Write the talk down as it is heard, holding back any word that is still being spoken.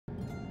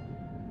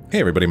Hey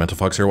everybody, Mental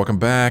Fox here. Welcome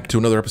back to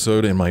another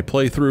episode in my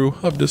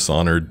playthrough of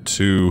Dishonored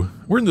 2.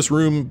 We're in this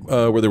room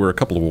where there were a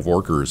couple of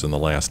workers in the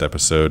last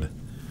episode.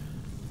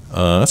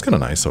 That's kind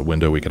of nice, a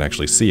window we can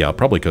actually see out,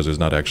 probably because there's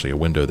not actually a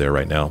window there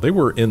right now. They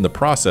were in the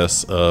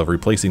process of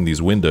replacing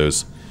these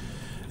windows,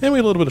 and we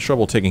had a little bit of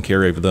trouble taking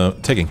care of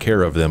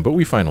them, but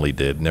we finally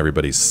did, and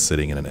everybody's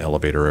sitting in an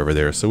elevator over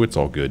there, so it's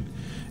all good.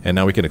 And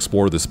now we can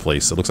explore this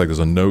place. It looks like there's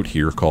a note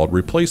here called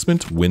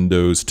Replacement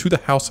Windows to the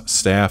House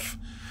Staff.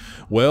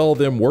 Well,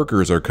 them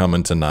workers are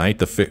coming tonight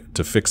to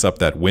fix up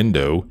that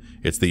window.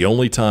 It's the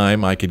only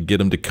time I could get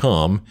them to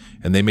come,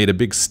 and they made a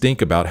big stink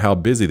about how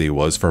busy they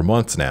was for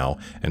months now,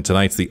 and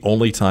tonight's the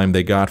only time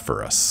they got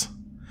for us.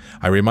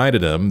 I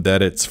reminded them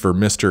that it's for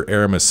Mr.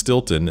 Aramis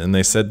Stilton, and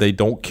they said they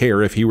don't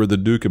care if he were the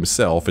Duke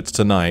himself, it's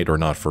tonight or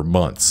not for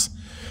months.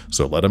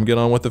 So let them get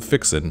on with the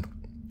fixing.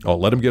 Oh,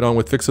 let them get on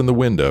with fixing the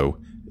window,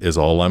 is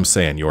all I'm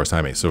saying, yours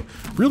Jaime. So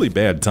really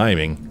bad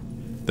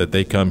timing that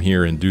they come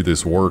here and do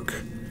this work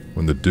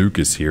when the Duke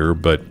is here,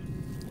 but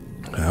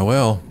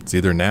well, it's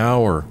either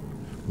now or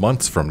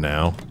months from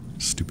now.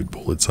 Stupid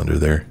bullets under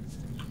there.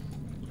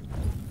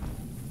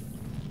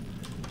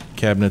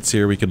 Cabinets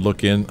here we could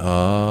look in.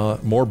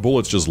 More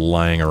bullets just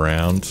lying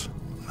around.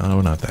 Oh,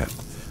 not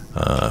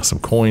that. Some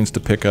coins to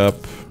pick up.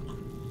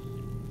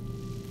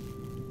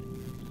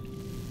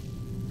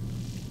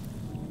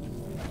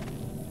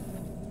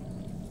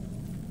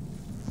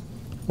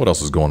 What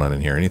else is going on in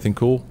here? Anything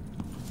cool?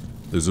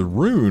 There's a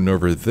rune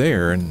over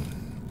there, and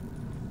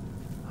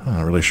I'm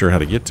not really sure how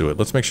to get to it.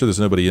 Let's make sure there's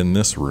nobody in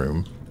this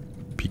room.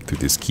 Peek through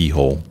this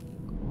keyhole.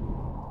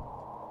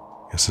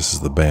 Guess this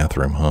is the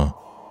bathroom, huh?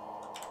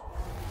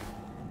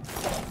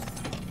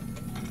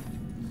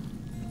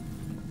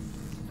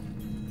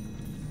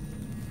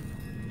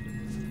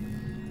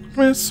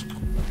 Well, it's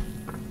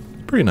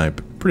pretty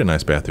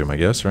nice bathroom, I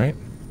guess, right?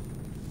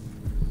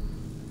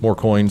 More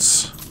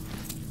coins.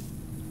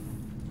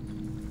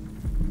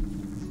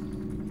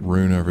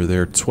 Rune over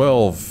there,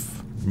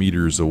 12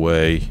 meters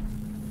away.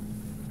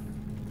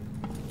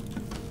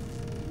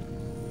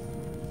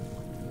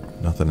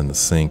 Nothing in the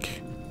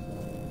sink.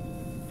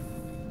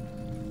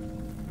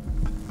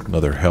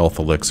 Another health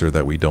elixir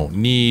that we don't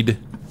need.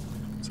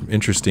 Some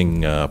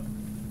interesting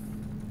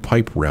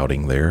pipe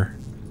routing there.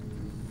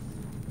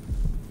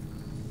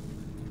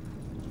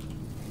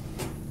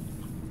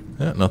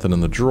 Nothing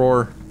in the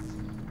drawer.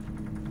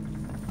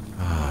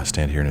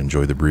 Stand here and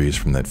enjoy the breeze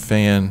from that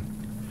fan.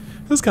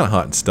 It's kind of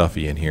hot and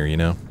stuffy in here, you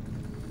know.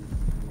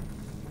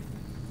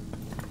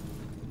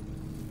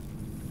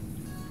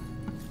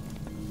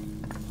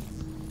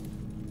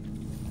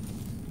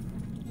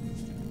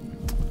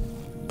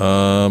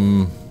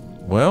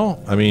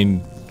 Well, I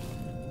mean,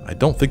 I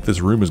don't think this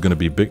room is going to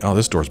be big. Oh,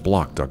 this door's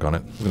blocked, duck on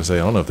it. I was going to say,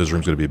 I don't know if this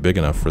room's going to be big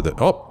enough for the...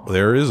 Oh,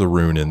 there is a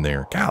rune in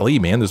there. Golly,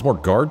 man, there's more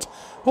guards.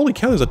 Holy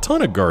cow, there's a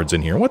ton of guards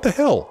in here. What the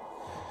hell?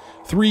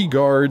 3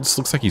 guards.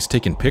 Looks like he's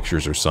taking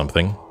pictures or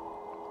something.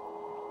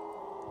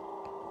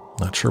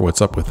 Not sure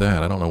what's up with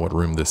that. I don't know what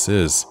room this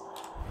is.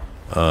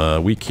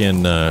 We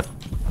can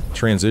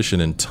transition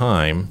in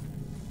time.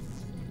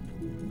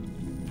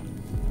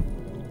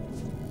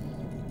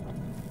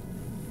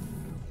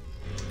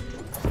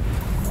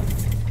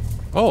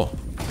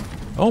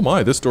 Oh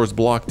my, this door's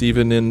blocked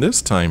even in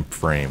this time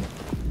frame.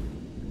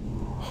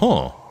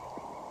 Huh.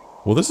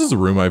 Well, this is a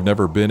room I've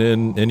never been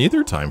in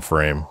either time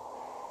frame.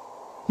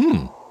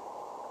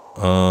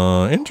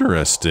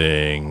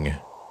 Interesting.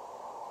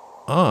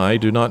 I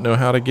do not know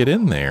how to get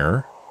in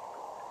there.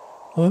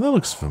 Oh, that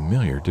looks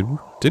familiar.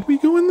 Did we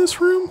go in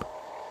this room?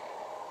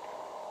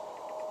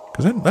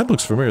 Because that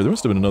looks familiar. There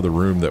must have been another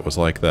room that was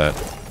like that.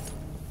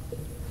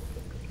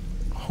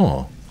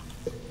 Huh.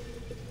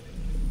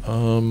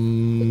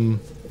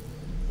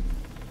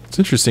 It's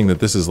interesting that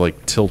this is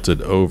like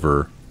tilted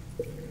over.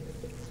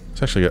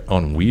 It's actually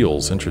on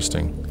wheels.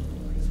 Interesting.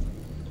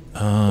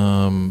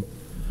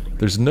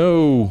 There's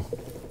no...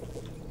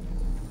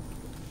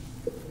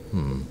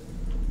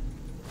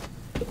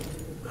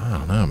 I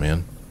don't know,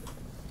 man.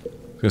 I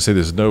was gonna say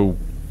there's no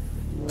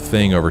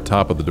thing over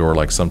top of the door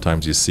like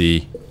sometimes you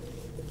see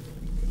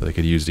that they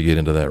could use to get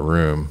into that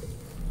room.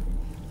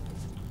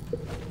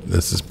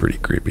 This is pretty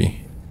creepy.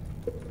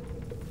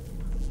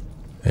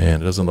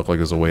 And it doesn't look like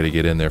there's a way to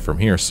get in there from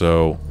here,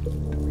 so...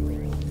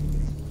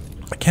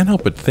 I can't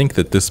help but think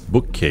that this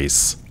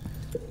bookcase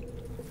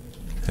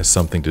has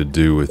something to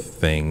do with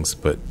things,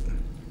 but...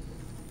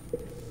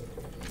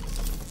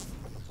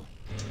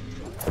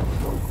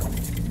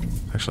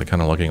 Actually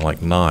kind of looking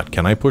like not.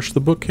 Can I push the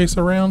bookcase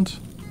around?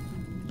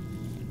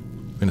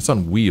 I mean, it's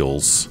on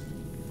wheels.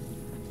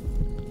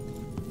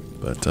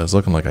 But it's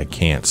looking like I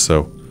can't,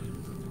 so...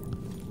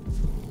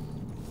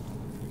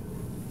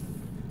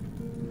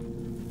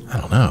 I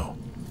don't know.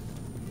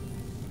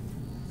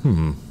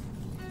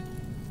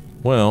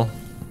 Well,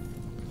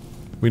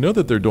 we know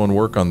that they're doing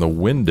work on the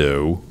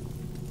window,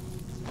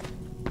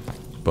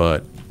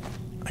 but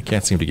I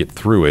can't seem to get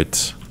through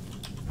it.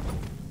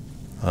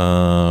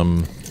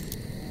 And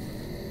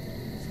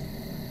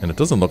it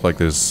doesn't look like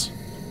there's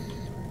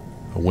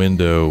a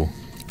window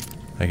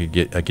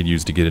I could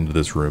use to get into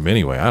this room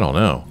anyway. I don't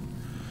know.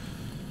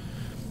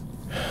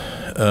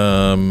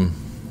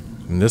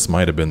 And this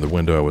might have been the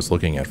window I was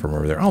looking at from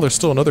over there. Oh, there's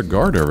still another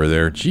guard over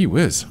there. Gee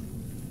whiz.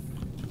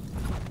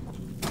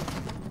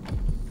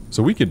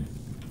 So we could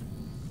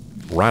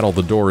rattle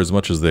the door as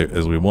much as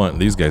we want.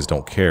 These guys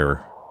don't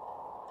care.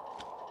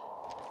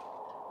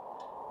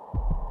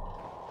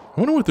 I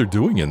wonder what they're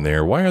doing in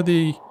there. Why are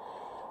they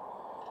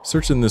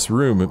searching this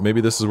room?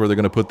 Maybe this is where they're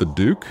going to put the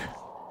Duke?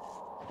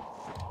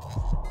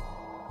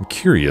 I'm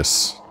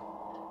curious.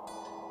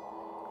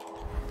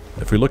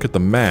 If we look at the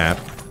map...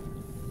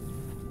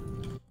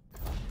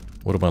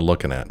 What am I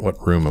looking at?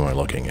 What room am I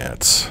looking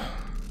at?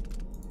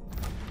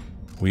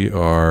 We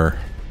are...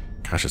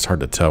 Gosh, it's hard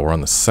to tell. We're on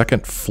the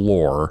second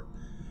floor.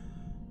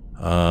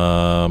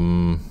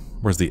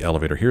 Where's the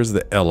elevator? Here's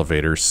the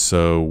elevator.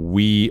 So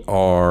we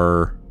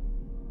are...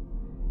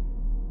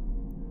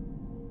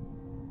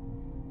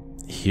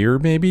 Here,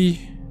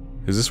 maybe?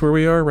 Is this where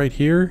we are? Right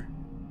here?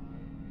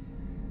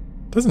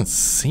 Doesn't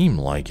seem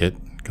like it.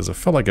 Because it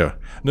felt like a...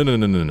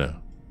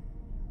 No.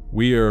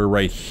 We are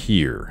right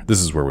here. This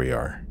is where we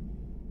are.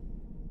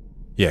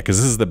 Yeah, because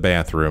this is the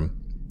bathroom.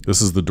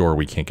 This is the door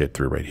we can't get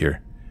through right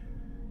here.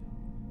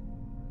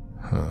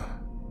 Huh.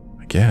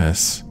 I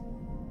guess.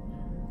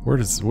 What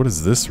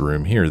is this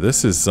room here?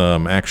 This is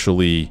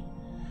actually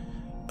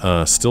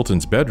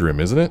Stilton's bedroom,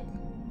 isn't it?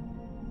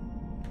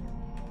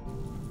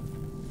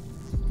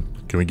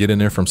 Can we get in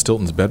there from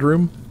Stilton's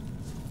bedroom?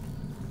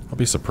 I'll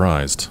be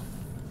surprised.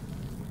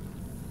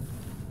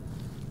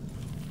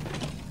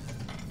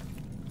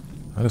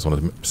 I just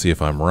want to see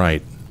if I'm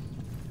right.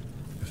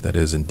 If that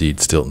is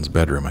indeed Stilton's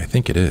bedroom. I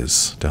think it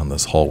is, down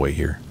this hallway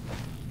here.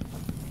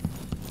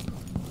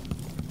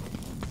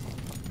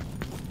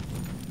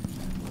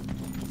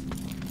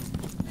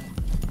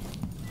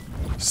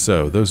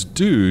 So, those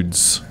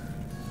dudes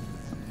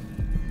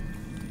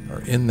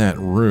are in that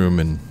room,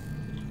 and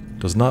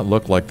does not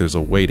look like there's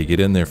a way to get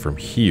in there from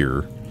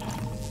here.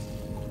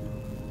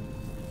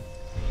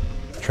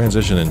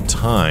 Transition in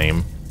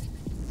time.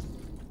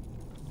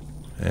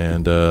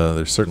 And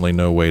there's certainly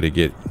no way to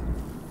get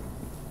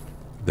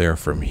there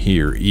from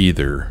here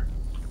either.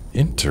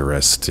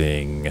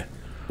 Interesting.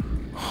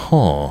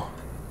 Huh.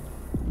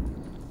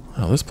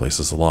 Wow, this place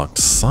is locked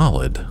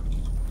solid.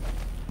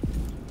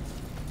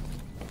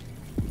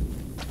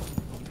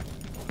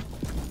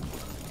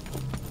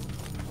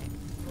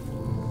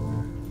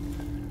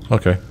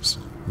 Okay.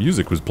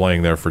 Music was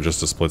playing there for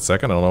just a split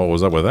second. I don't know what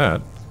was up with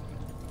that.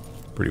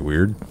 Pretty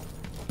weird.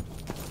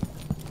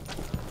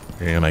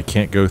 And I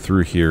can't go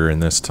through here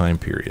in this time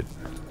period.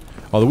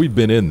 Although we've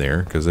been in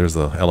there, because there's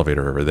the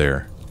elevator over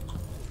there.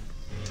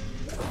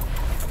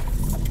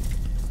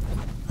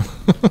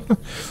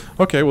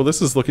 Okay, well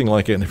this is looking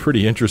like a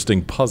pretty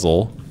interesting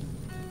puzzle.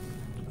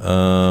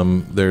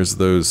 There's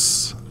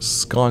those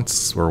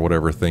sconce or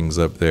whatever things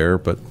up there,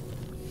 but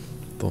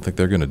don't think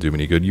they're going to do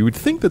any good. You would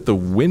think that the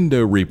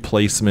window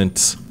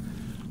replacement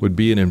would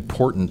be an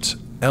important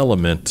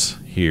element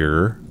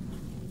here.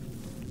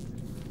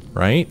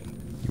 Right?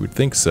 You would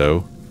think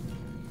so.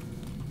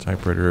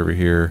 Typewriter over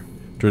here.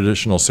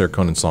 Traditional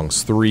Serkonnen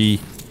Songs 3.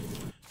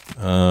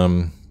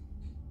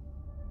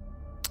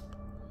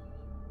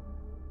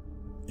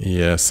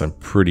 Yes, I'm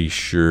pretty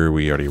sure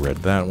we already read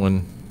that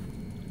one.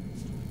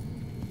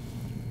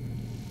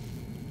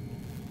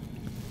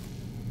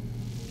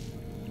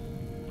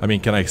 I mean,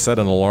 can I set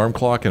an alarm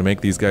clock and make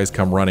these guys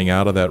come running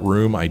out of that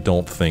room? I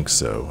don't think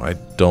so. I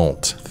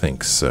don't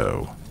think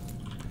so.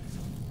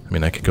 I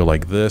mean, I could go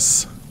like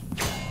this.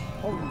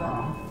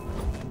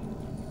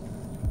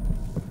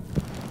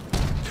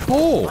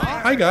 Oh,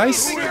 hi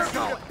guys.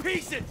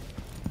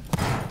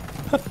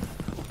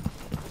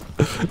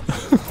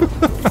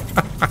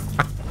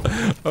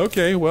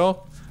 Okay,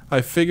 well,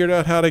 I figured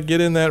out how to get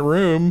in that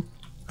room.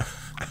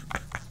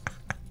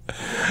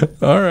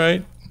 All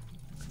right.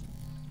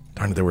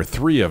 Darn it, there were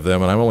 3 of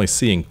them, and I'm only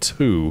seeing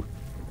 2.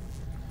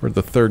 Where'd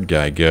the third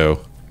guy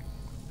go?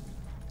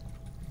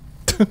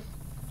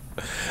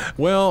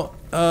 Well,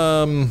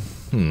 I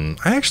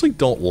actually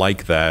don't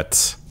like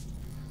that.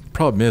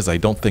 Problem is, I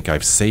don't think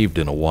I've saved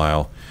in a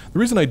while. The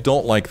reason I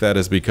don't like that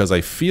is because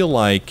I feel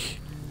like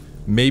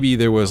maybe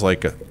there was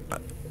like a...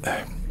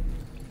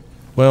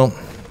 Well,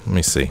 let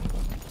me see.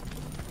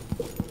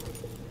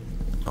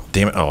 Oh,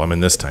 damn it. Oh, I'm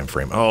in this time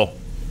frame. Oh,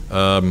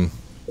 I'm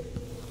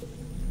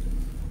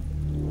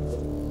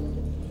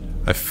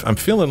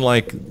feeling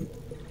like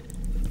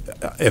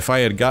if I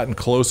had gotten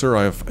closer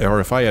or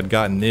if I had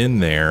gotten in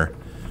there,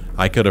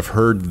 I could have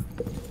heard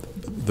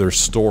their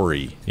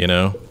story, you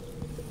know?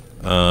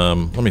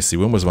 Let me see,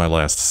 when was my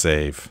last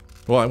save?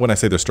 Well, when I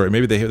say their story,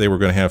 maybe they were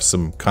going to have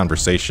some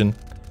conversation.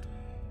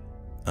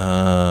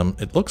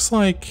 It looks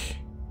like...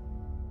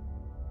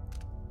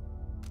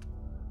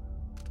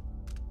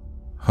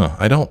 Huh,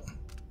 I don't...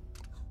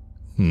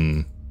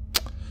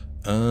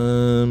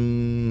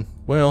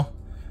 Well,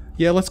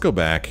 yeah, let's go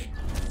back.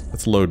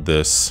 Let's load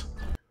this.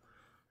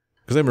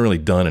 Because I haven't really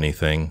done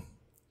anything.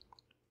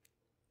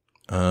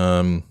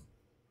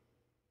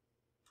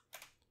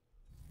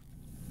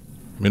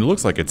 I mean, it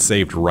looks like it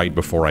saved right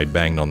before I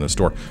banged on this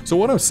door. So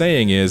what I'm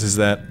saying is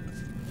that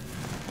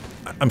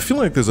I'm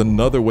feeling like there's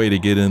another way to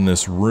get in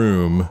this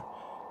room,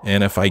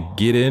 and if I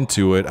get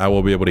into it, I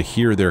will be able to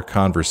hear their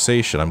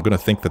conversation. I'm going to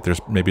think that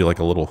there's maybe like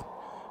a little,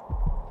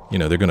 you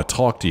know, they're going to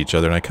talk to each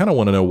other, and I kind of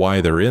want to know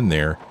why they're in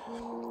there.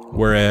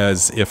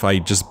 Whereas if I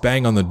just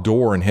bang on the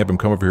door and have them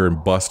come over here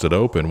and bust it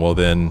open, well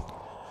then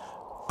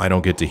I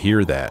don't get to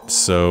hear that.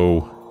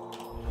 So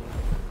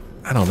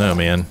I don't know,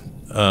 man.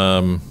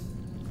 I'm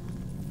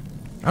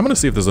gonna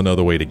see if there's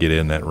another way to get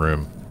in that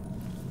room.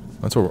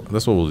 That's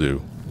what we'll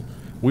do.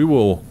 We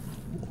will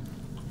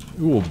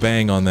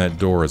bang on that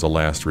door as a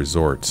last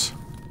resort.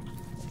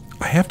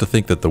 I have to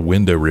think that the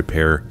window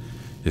repair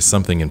is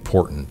something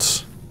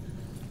important.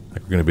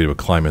 Like we're gonna be able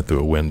to climb it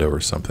through a window or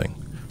something.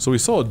 So we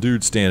saw a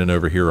dude standing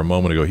over here a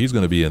moment ago. He's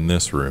going to be in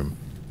this room.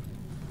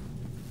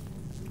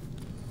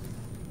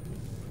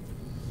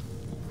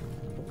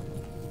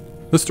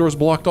 This door's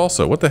blocked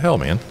also. What the hell,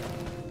 man?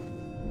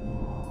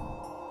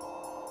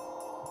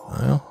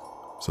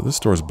 Well, so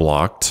this door's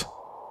blocked.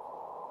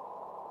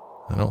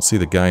 I don't see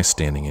the guy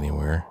standing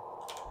anywhere.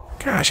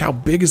 Gosh, how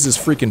big is this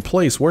freaking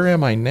place? Where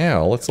am I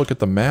now? Let's look at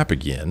the map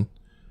again.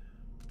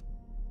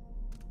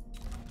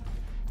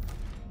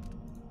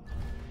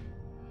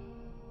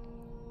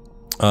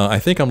 I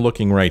think I'm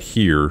looking right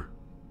here.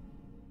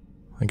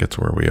 I think that's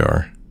where we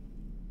are.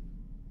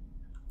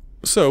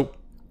 So,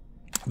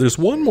 there's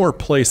one more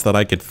place that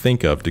I could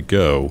think of to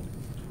go,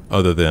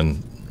 other than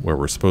where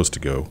we're supposed to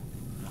go.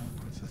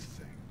 What's the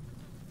thing?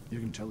 You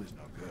can tell he's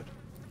no good,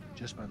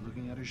 just by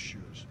looking at his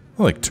shoes.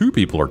 Well, like 2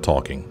 people are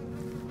talking.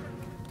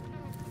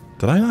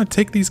 Did I not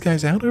take these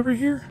guys out over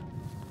here?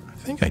 I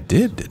think I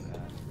did.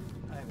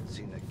 I haven't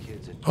seen the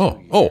kids in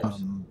Oh.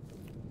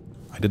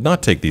 I did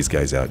not take these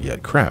guys out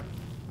yet. Crap.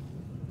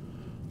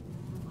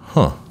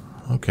 Huh.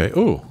 Okay.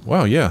 Oh,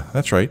 wow, yeah,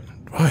 that's right.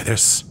 Boy,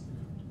 there's...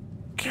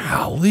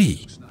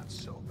 Golly. It's not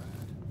so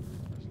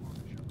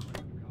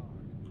bad.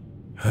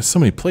 There's so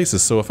many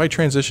places, so if I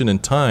transition in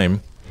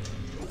time,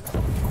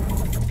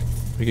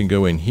 we can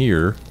go in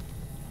here,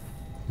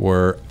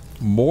 where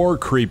more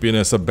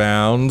creepiness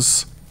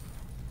abounds.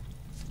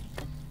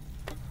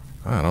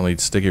 I don't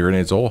need sticky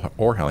grenades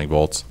or howling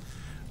bolts.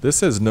 This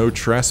says no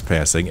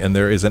trespassing, and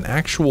there is an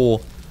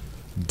actual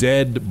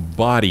dead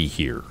body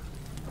here.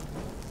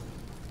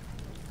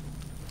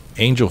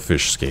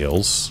 Angelfish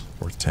scales,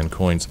 worth 10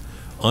 coins.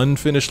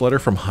 Unfinished letter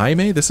from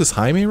Jaime? This is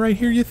Jaime right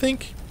here, you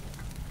think?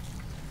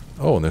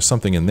 Oh, and there's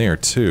something in there,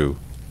 too.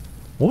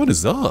 What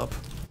is up?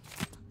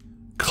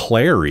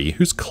 Clary?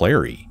 Who's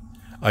Clary?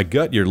 I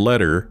got your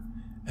letter,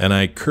 and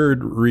I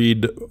could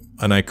read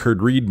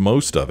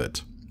most of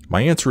it.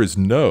 My answer is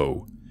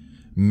no.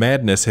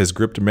 Madness has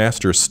gripped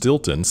Master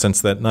Stilton since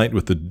that night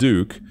with the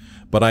Duke,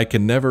 but I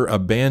can never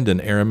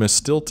abandon Aramis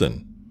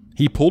Stilton.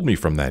 He pulled me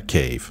from that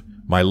cave.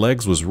 My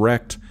legs was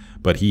wrecked,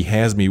 but he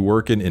has me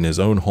working in his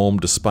own home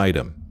despite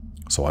him,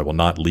 so I will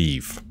not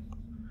leave.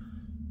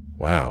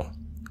 Wow.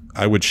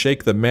 I would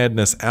shake the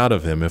madness out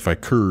of him if I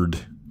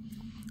could.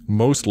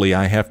 Mostly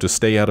I have to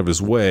stay out of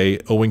his way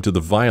owing to the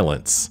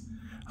violence.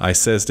 I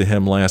says to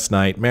him last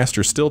night,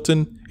 Master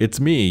Stilton, it's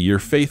me, your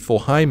faithful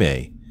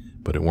Jaime,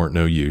 but it weren't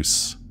no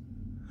use.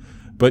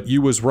 But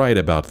you was right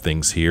about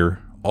things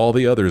here. All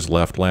the others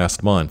left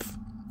last month,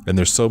 and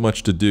there's so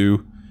much to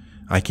do,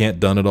 I can't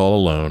done it all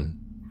alone.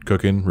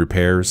 Cooking,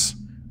 repairs.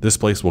 This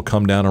place will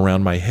come down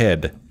around my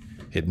head.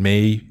 It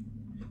may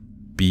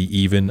be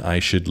even I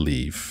should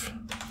leave.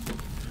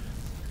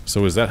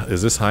 So is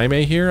this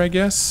Jaime here, I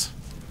guess?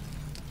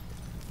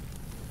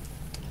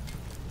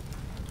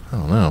 I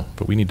don't know,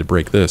 but we need to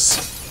break this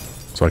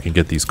so I can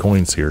get these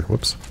coins here.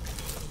 Whoops.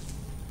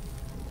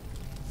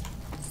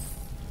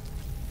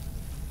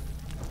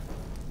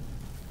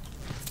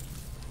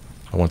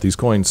 I want these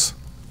coins.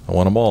 I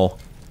want them all.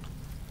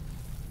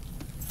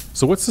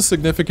 So what's the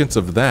significance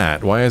of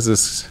that? Why is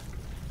this...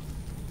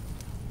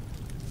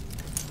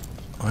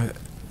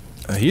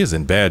 he is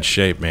in bad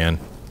shape, man.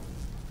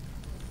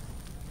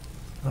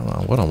 I don't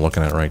know what I'm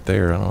looking at right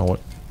there. I don't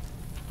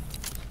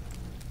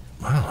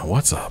know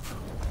what's up.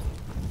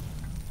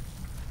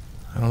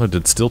 I don't know,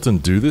 did Stilton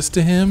do this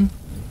to him?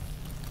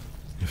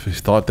 If he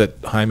thought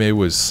that Jaime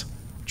was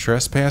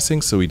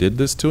trespassing, so he did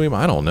this to him?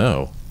 I don't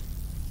know.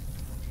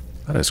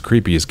 That is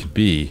creepy as could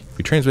be. If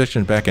we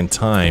transition back in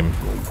time,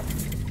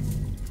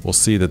 we'll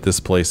see that this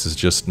place is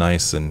just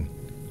nice and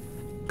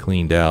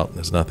cleaned out.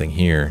 There's nothing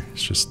here.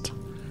 It's just a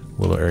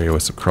little area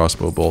with some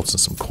crossbow bolts and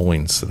some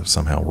coins that have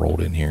somehow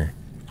rolled in here.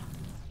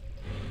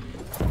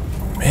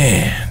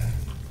 Man.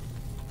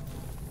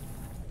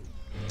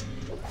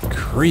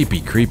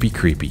 Creepy, creepy,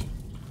 creepy.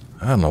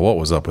 I don't know what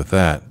was up with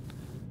that.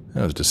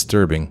 That was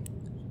disturbing.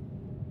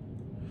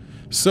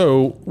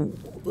 So,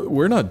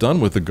 we're not done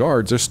with the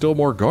guards. There's still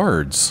more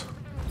guards.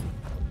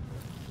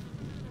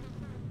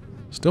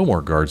 Still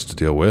more guards to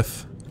deal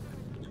with.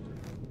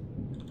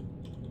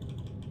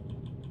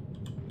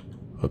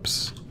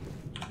 Oops.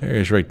 There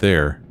he is right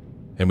there.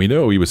 And we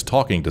know he was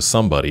talking to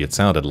somebody, it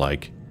sounded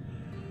like.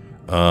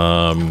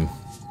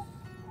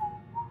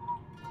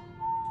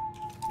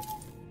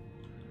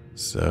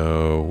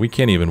 So, we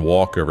can't even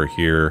walk over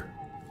here.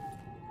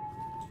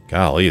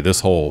 Golly, this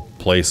whole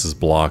place is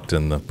blocked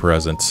in the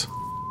present.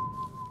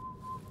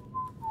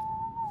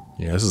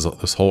 Yeah,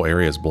 this whole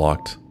area is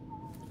blocked.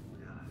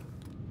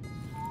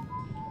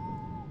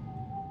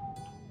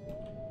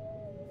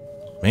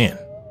 Man.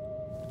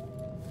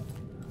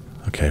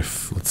 Okay,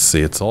 let's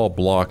see. It's all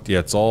blocked. Yeah,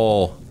 it's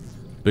all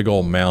big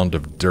old mound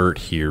of dirt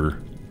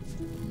here.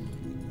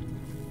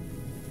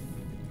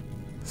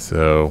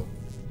 So,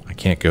 I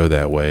can't go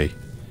that way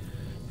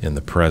in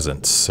the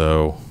present.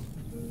 So,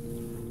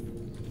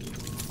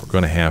 we're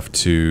going to have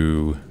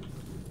to,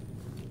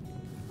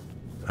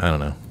 I don't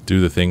know, do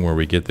the thing where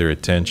we get their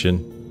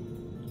attention.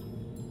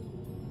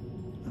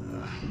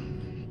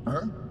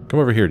 Come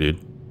over here, dude.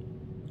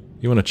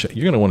 You're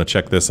gonna want to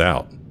check this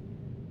out.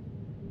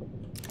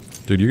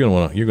 Dude, you're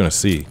gonna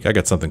see. I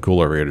got something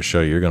cool over here to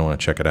show you. You're gonna want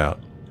to check it out.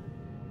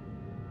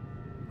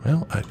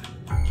 Well,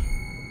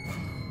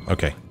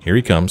 okay, here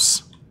he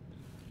comes.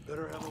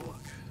 Better have a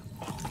look.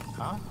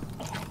 Huh?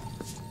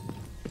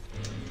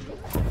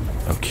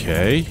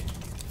 Okay.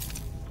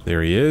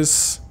 There he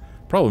is.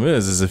 Problem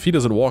is if he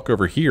doesn't walk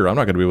over here, I'm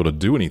not gonna be able to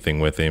do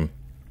anything with him.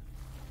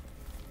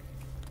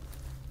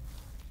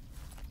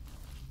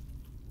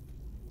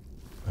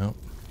 Well,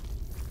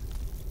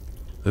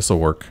 this'll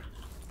work.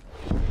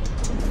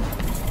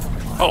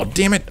 Oh,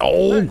 damn it!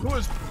 Oh!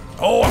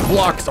 Oh, I'm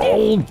blocked!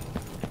 Oh!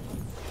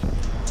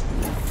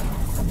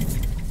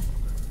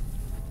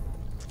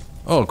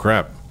 Oh,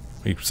 crap.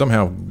 He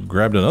somehow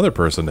grabbed another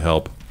person to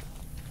help.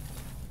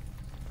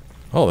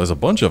 Oh, there's a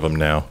bunch of them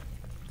now.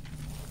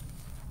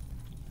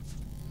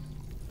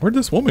 Where'd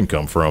this woman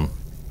come from?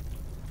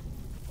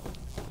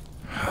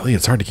 Golly,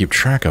 it's hard to keep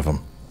track of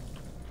them.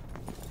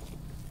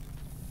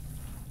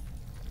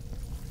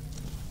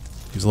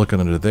 He's looking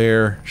under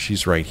there.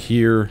 She's right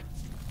here.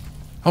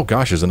 Oh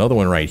gosh, there's another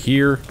one right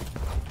here.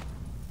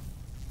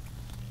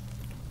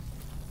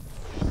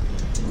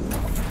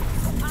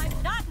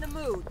 I'm not in the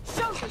mood.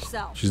 Show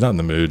yourself. She's not in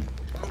the mood.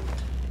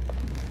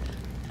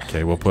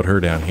 Okay, we'll put her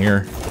down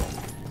here.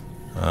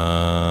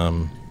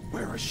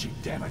 Where is she,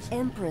 damn it?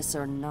 Empress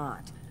or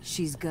not,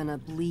 she's gonna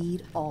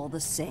bleed all the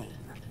same.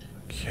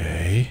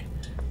 Okay.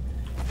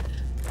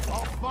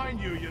 I'll find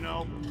you, you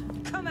know.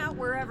 Come out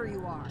wherever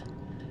you are.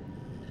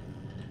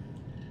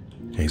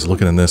 He's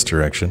looking in this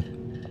direction.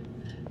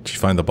 Did you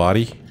find the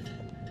body?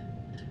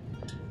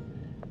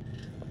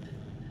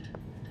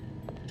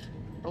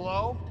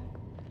 Hello?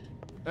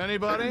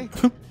 Anybody?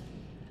 Don't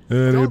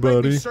make me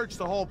Anybody? search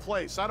the whole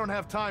place. I don't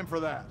have time for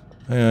that.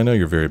 Yeah, I know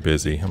you're very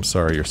busy. I'm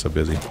sorry you're so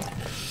busy.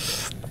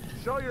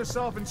 Show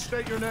yourself and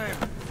state your name.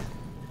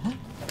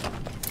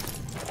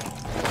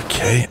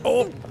 Okay.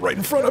 Oh, right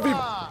in front of him.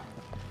 Ah!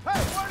 Hey,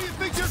 where do you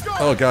think you're going?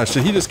 Oh gosh,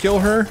 did he just kill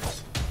her?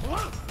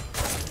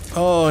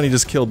 Oh, and he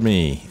just killed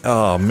me.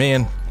 Oh,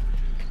 man.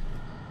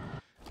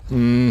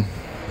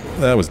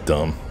 That was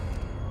dumb.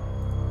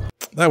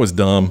 That was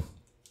dumb.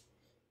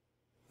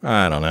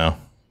 I don't know.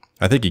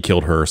 I think he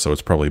killed her, so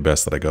it's probably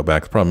best that I go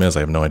back. The problem is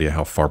I have no idea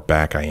how far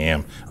back I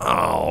am.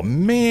 Oh,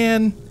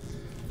 man.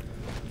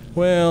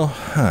 Well,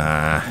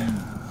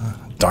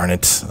 darn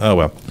it. Oh,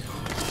 well.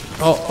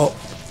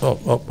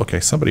 Oh,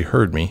 okay. Somebody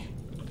heard me.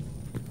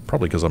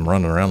 Probably because I'm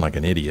running around like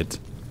an idiot.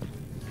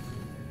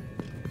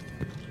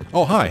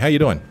 Oh, hi. How you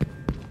doing?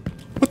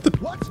 What the?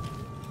 What?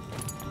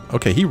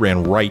 Okay, he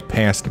ran right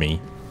past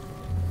me.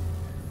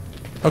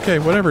 Okay,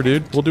 whatever,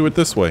 dude. We'll do it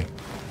this way.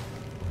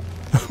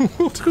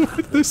 We'll do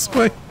it this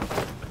way.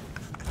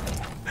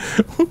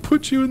 We'll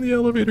put you in the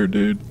elevator,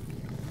 dude.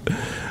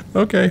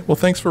 Okay, well,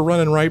 thanks for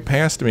running right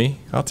past me.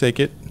 I'll take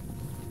it.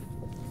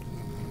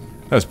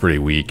 That was pretty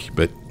weak,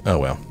 but oh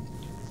well.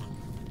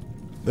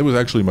 That was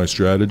actually my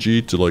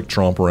strategy, to like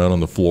tromp around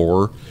on the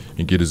floor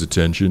and get his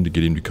attention, to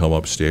get him to come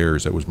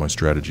upstairs. That was my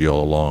strategy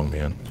all along,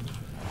 man.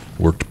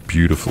 Worked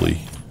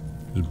beautifully.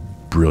 It was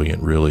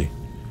brilliant, really.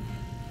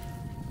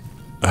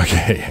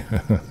 Okay.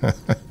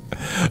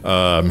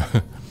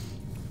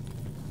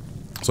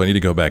 So I need to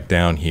go back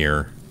down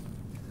here.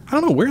 I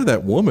don't know where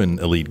that woman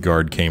elite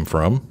guard came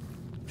from.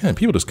 Man,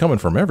 people just coming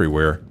from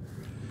everywhere.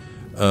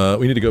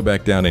 We need to go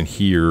back down in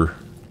here.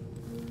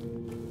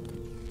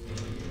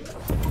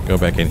 Go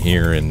back in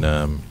here and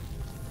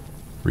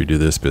redo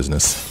this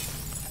business.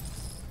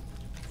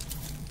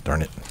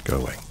 Darn it, go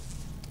away.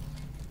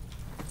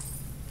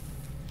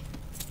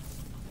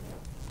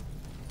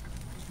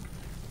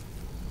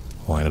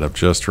 Line it up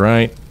just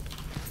right.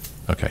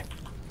 Okay.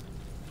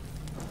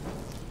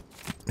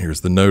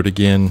 Here's the note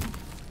again.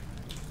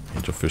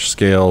 Angelfish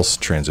scales,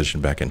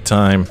 transition back in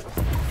time.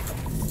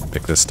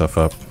 Pick this stuff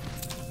up.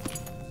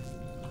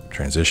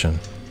 Transition.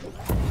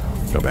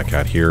 Go back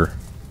out here.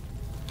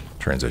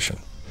 Transition.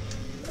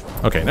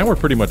 Okay, now we're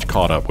pretty much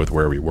caught up with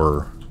where we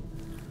were.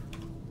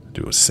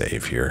 Do a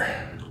save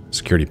here.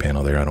 Security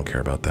panel there, I don't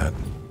care about that.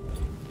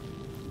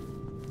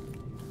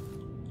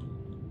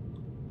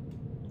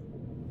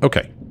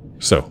 Okay,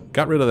 so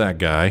got rid of that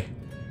guy.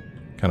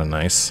 Kind of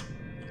nice.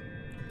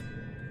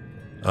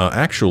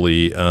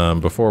 Actually,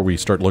 before we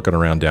start looking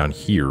around down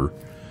here,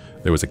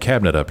 there was a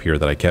cabinet up here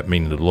that I kept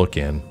meaning to look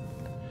in.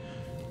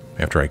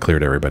 After I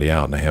cleared everybody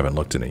out, and I haven't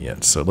looked in it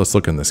yet. So let's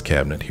look in this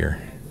cabinet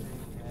here.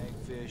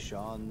 Hagfish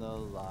on the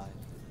line.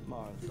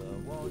 Martha,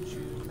 won't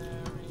you marry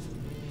me?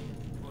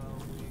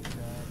 12 weeks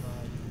have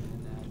I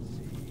been at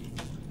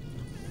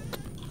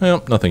sea.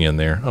 Well, nothing in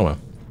there. Oh well.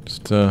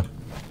 Just wanted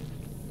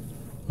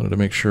to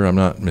make sure I'm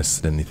not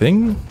missing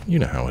anything. You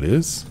know how it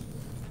is.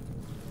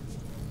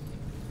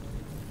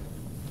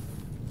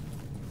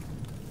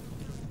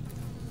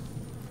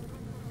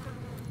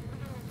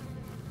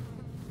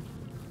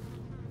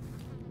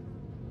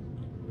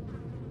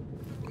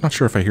 Not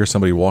sure if I hear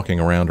somebody walking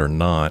around or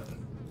not.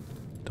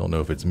 Don't know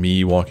if it's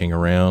me walking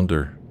around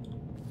or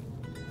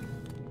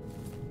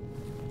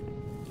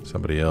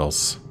somebody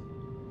else.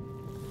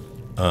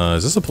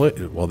 Is this a place?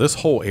 Well, this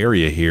whole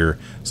area here.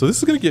 So this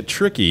is going to get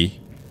tricky.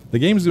 The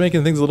game's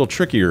making things a little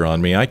trickier on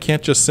me. I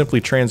can't just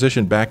simply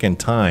transition back in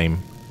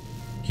time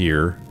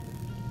here.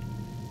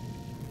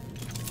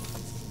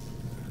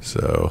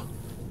 So,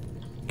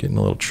 getting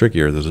a little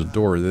trickier. There's a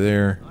door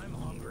there.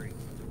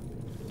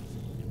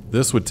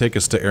 This would take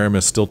us to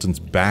Aramis Stilton's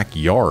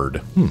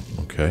backyard.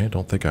 Okay, I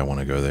don't think I want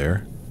to go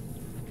there.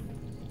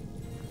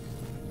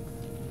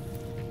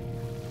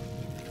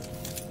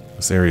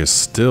 This area is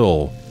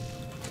still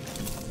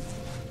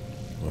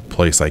a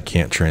place I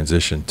can't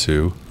transition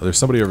to. Oh, there's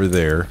somebody over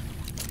there.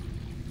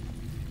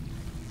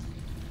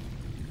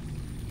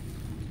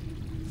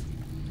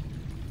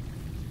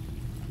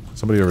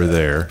 Somebody over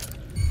there.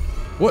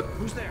 What?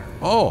 Who's there?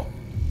 Oh!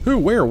 Who?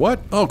 Where?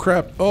 What? Oh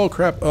crap. Oh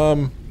crap.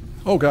 Oh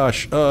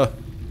gosh.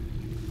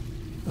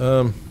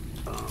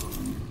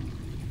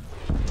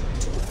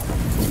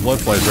 Blood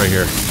flies right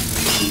here.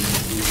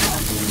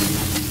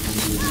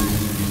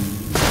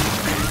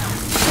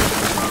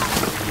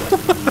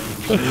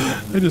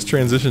 I just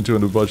transitioned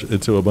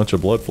into a bunch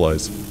of blood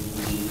flies.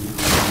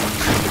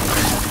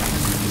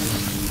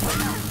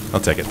 I'll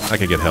take it. I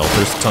could get health.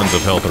 There's tons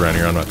of health around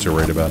here. I'm not too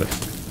worried about it.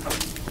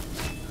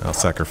 I'll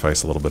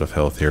sacrifice a little bit of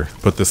health here.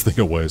 Put this thing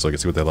away so I can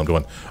see what the hell I'm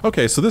doing.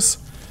 Okay, so this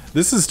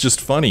is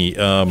just funny.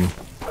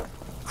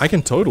 I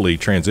can totally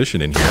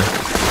transition in here.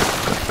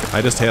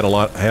 I just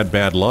had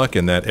bad luck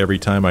in that every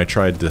time I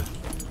tried to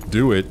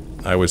do it,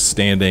 I was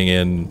standing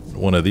in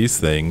one of these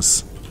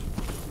things.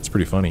 It's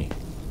pretty funny.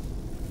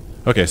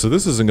 Okay, so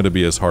this isn't going to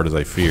be as hard as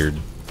I feared.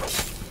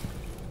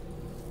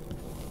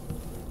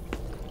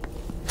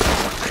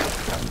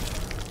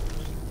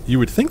 You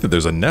would think that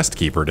there's a nest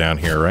keeper down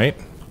here, right?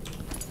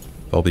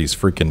 All these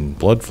freaking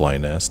bloodfly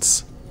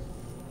nests.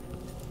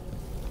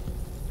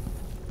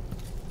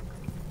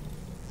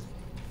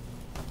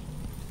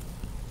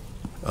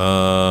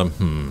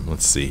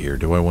 Let's see here.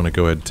 Do I want to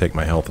go ahead and take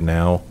my health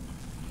now?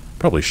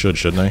 Probably should,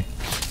 shouldn't I?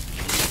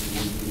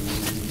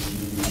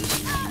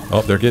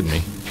 Oh, they're getting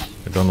me.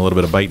 They're doing a little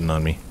bit of biting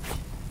on me.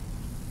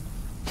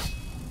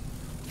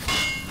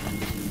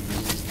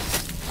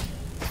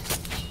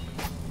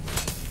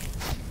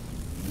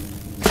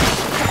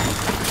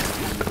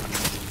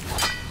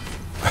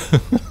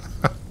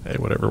 Hey,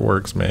 whatever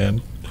works,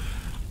 man.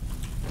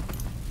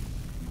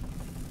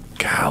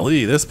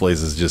 Golly, this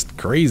place is just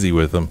crazy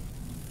with them.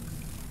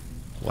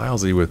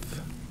 Lousy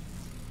with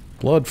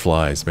blood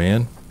flies,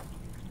 man.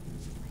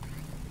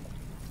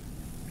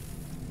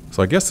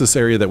 So I guess this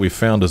area that we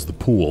found is the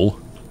pool.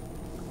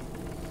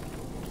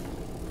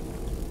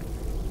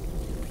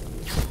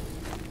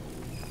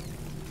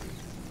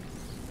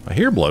 I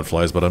hear blood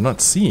flies, but I'm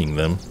not seeing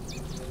them.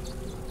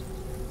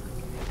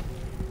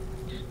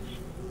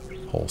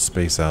 Whole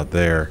space out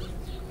there.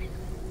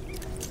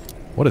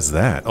 What is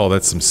that? Oh,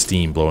 that's some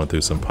steam blowing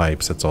through some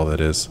pipes. That's all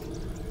that is.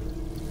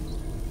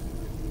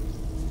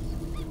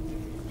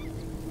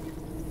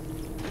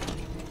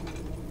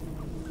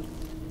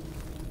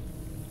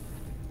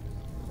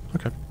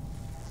 Okay.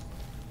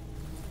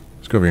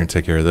 Let's go over here and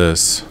take care of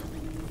this.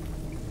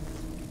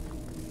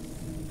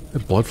 The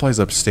blood flies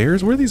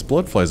upstairs? Where are these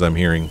blood flies I'm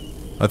hearing?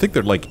 I think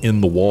they're like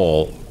in the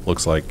wall,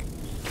 looks like.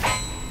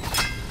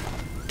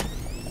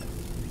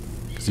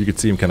 Because you could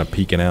see them kind of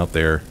peeking out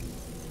there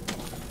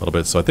a little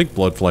bit. So I think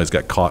blood flies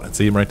got caught.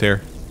 See him right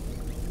there?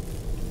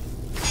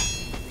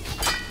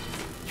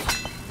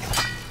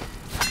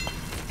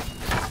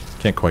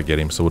 Can't quite get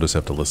him, so we'll just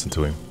have to listen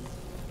to him.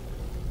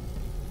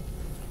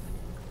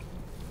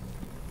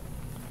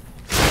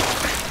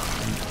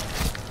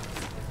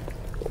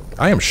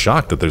 I am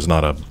shocked that there's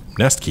not a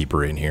nest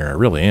keeper in here. I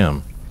really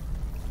am.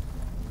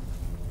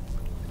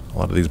 A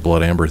lot of these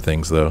blood amber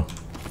things, though,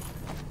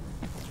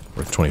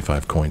 worth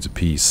 25 coins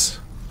apiece.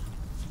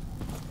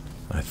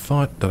 I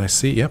thought, did I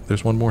see? Yep,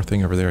 there's one more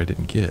thing over there I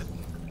didn't get.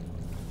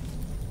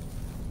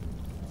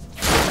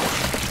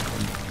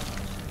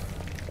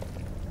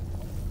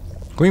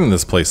 Cleaning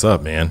this place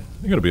up, man.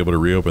 You're gonna be able to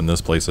reopen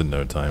this place in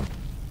no time.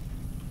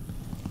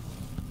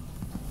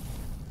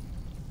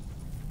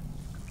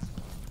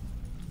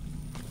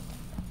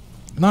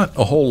 Not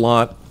a whole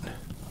lot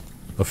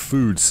of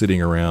food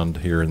sitting around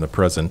here in the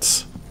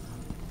present.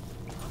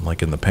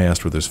 Like in the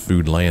past where there's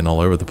food laying all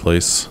over the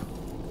place.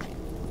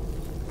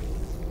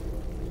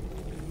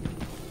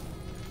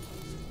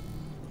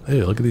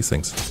 Hey, look at these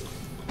things.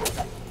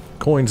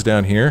 Coins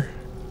down here.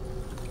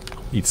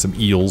 Eat some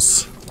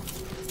eels.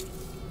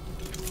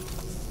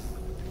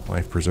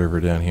 Life preserver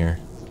down here.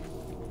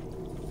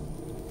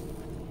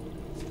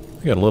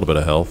 We got a little bit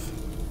of health.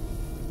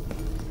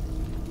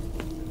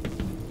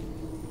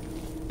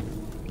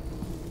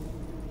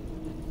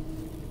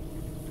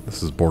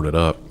 This is boarded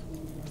up.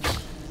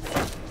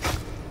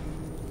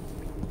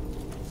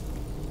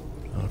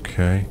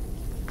 Okay.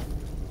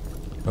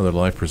 Another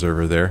life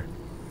preserver there.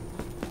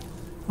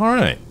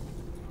 Alright.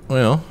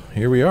 Well,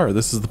 here we are.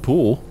 This is the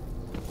pool.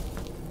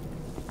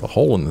 A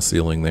hole in the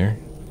ceiling there,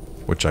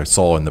 which I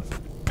saw in the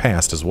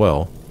past as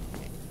well.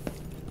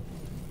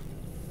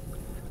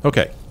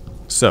 Okay.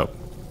 So,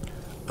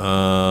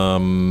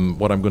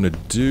 what I'm going to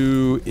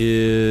do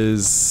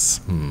is...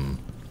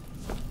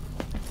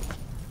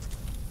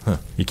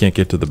 You can't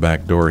get to the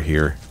back door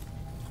here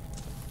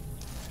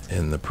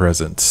in the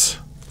present.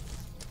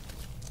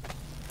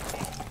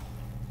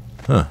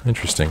 Huh,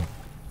 interesting.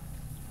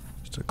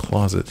 Just a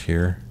closet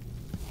here.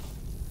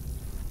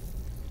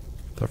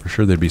 Thought for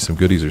sure there'd be some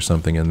goodies or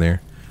something in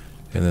there.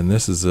 And then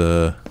this is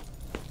a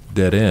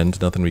dead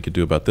end. Nothing we could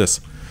do about this.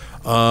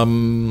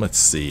 Let's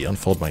see.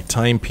 Unfold my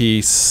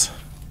timepiece.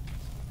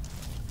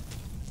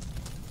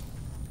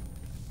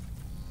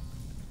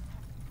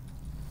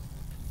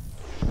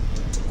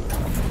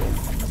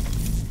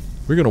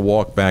 We're going to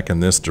walk back in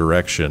this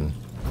direction.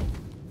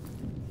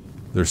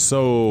 There's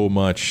so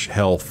much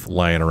health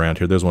lying around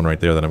here. There's one right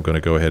there that I'm going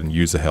to go ahead and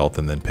use the health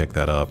and then pick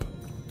that up.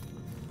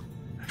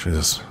 Actually,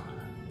 there's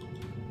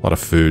a lot of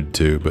food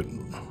too, but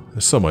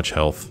there's so much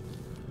health.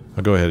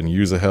 I'll go ahead and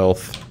use the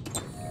health.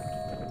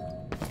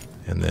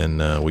 And then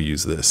we'll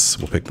use this.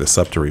 We'll pick this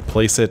up to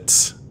replace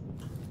it.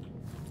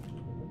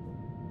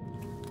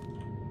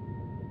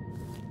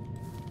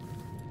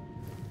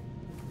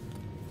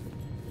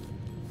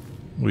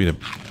 We need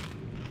to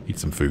eat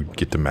some food,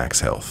 get to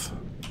max health.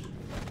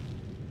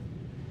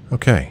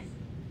 Okay,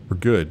 we're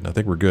good. I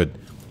think we're good.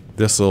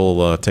 This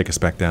will take us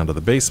back down to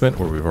the basement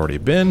where we've already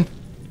been.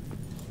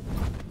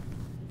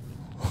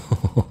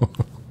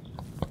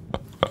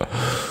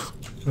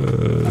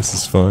 This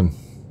is fun.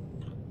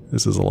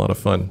 This is a lot of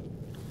fun.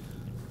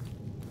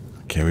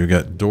 Okay, we've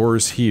got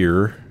doors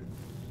here.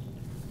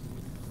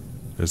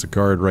 There's a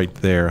guard right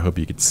there. I hope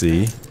you could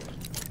see.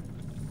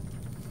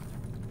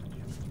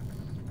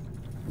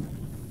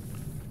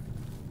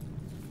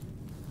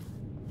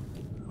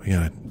 We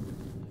gotta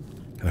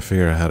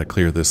figure out how to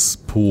clear this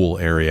pool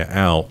area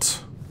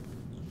out.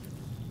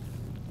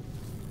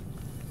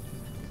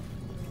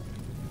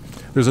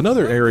 There's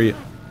another area.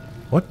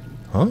 What?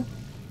 Huh?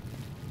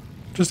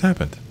 What just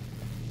happened?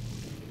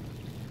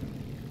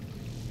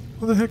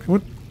 What the heck?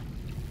 What?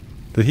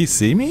 Did he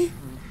see me?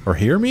 Or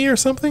hear me or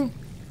something?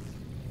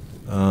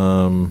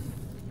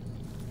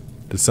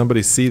 Did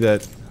somebody see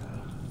that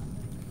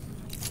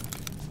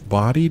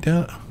body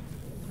down?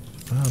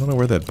 I don't know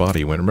where that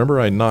body went. Remember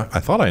I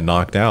thought I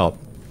knocked out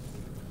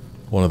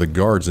one of the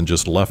guards and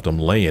just left him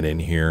laying in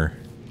here.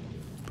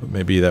 But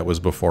maybe that was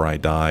before I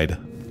died.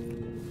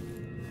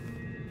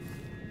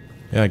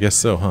 Yeah, I guess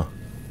so, huh?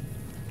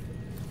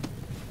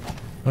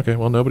 Okay,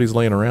 well, nobody's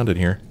laying around in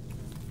here.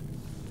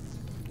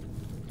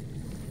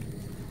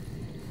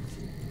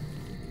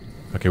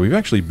 Okay, we've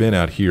actually been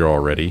out here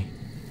already.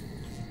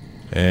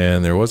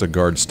 And there was a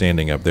guard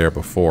standing up there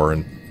before,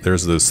 and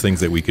there's those things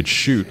that we could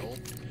shoot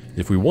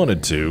if we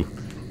wanted to.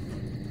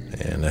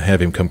 And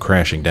have him come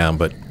crashing down,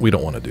 but we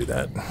don't want to do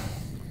that.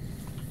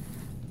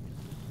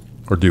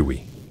 Or do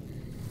we?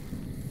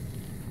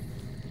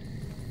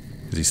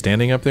 Is he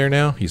standing up there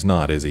now? He's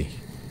not, is he?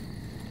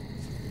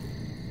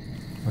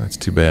 That's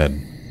too bad.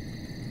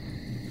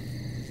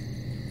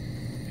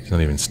 He's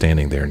not even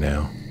standing there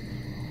now.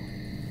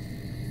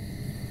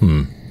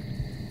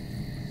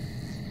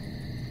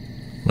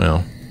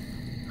 Well,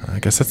 I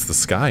guess that's the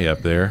sky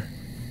up there.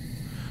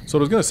 So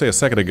what I was going to say a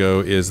second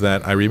ago is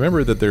that I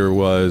remember that there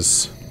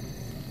was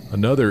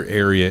another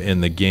area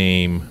in the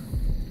game.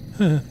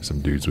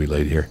 Some dudes we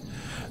laid here.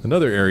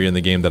 Another area in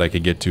the game that I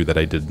could get to that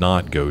I did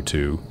not go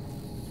to.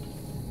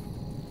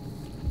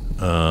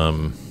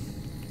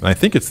 I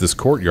think it's this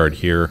courtyard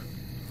here.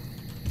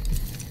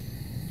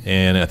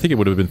 And I think it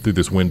would have been through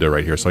this window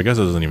right here, so I guess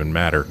it doesn't even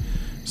matter.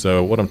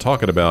 So what I'm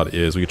talking about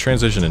is we could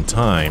transition in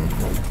time.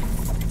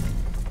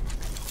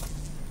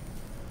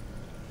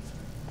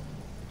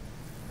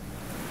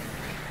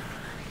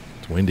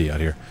 It's windy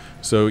out here.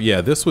 So yeah,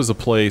 this was a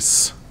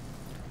place...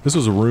 This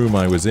was a room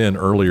I was in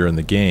earlier in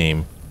the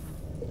game.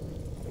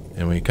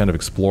 And we kind of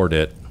explored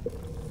it.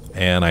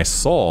 And I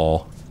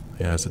saw...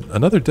 Yeah, there's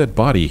another dead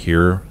body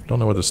here. Don't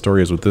know what the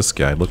story is with this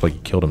guy. It looked like he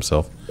killed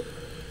himself.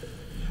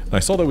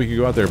 I saw that we could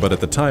go out there, but at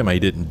the time I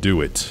didn't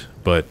do it.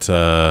 But,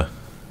 yeah,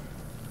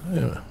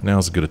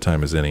 now's as good a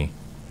time as any.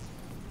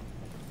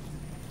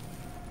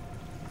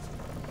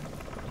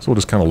 So we'll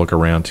just kind of look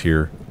around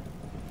here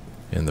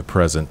in the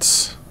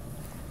present.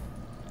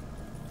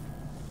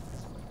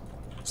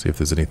 See if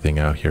there's anything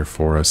out here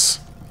for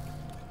us.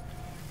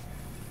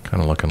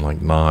 Kind of looking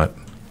like not.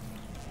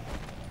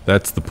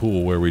 That's the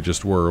pool where we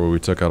just were, where we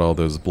took out all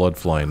those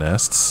bloodfly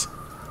nests.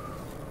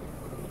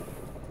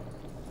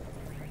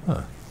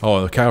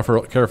 Oh,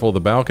 careful of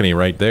the balcony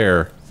right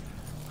there.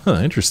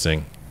 Huh,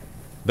 interesting.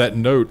 That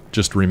note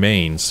just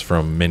remains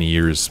from many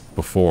years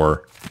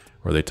before,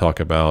 where they talk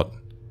about,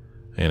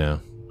 you know,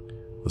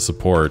 the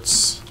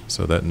supports.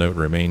 So that note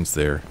remains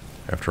there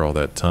after all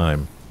that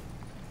time.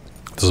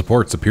 The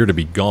supports appear to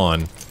be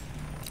gone,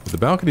 but the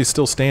balcony is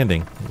still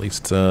standing, at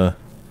least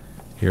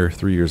here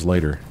 3 years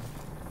later.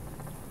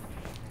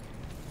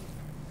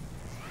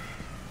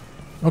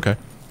 Okay.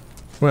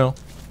 Well,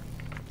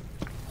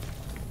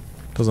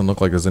 doesn't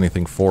look like there's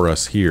anything for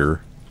us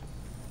here.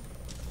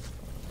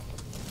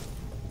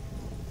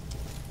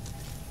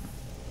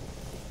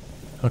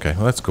 Okay,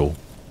 well that's cool.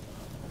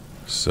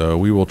 So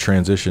we will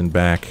transition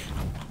back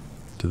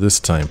to this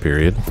time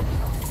period.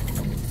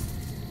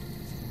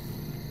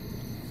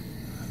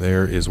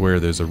 There is where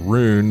there's a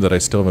rune that I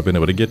still haven't been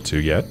able to get to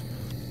yet.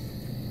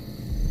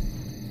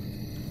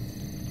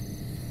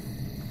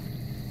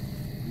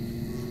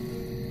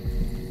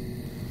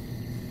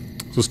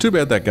 So it's too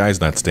bad that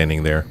guy's not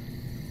standing there.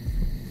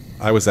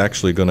 I was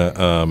actually gonna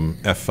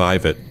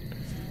F5 it,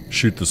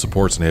 shoot the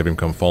supports and have him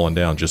come falling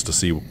down just to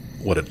see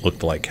what it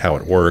looked like, how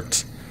it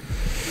worked.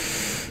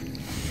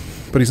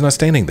 But he's not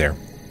standing there.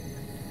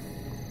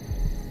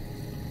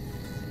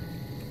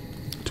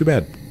 Too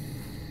bad.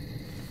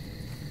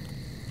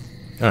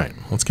 Alright,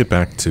 let's get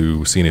back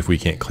to seeing if we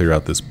can't clear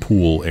out this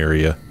pool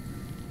area.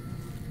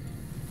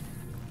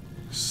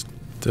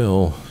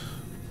 Still...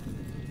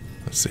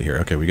 Let's see here.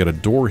 Okay, we got a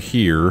door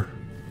here.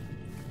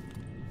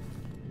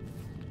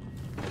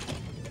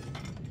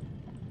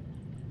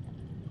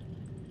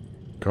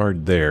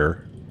 Guard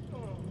there.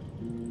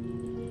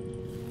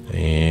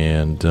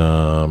 And,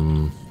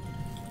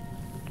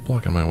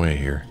 blocking my way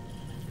here.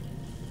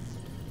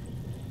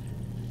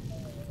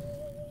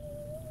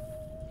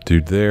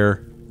 Dude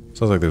there.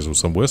 Sounds like there's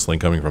some whistling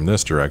coming from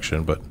this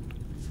direction, but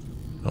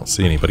I don't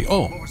see anybody.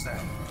 Oh!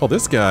 Oh,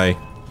 this guy.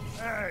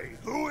 Hey,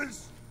 who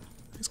is?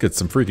 He's got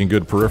some freaking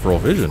good peripheral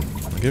vision.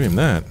 I'll give him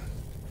that.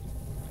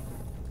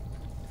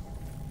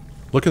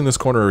 Look in this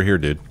corner over here,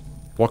 dude.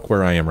 Walk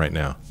where I am right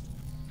now.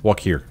 Walk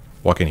here.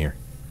 Walk in here.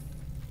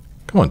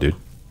 Come on, dude.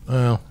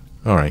 Well,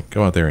 alright.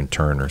 Go out there and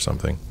turn or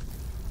something.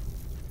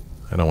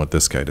 I don't want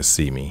this guy to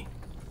see me.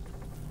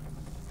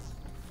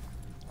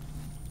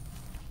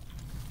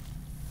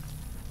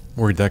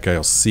 Worried that guy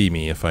will see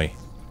me if I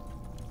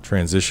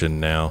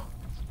transition now.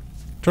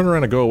 Turn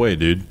around and go away,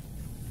 dude.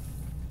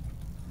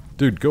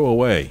 Dude, go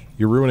away.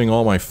 You're ruining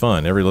all my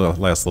fun. Every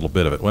last little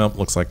bit of it. Well,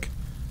 looks like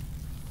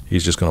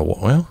he's just gonna...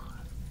 Well,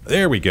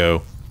 there we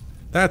go.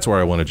 That's where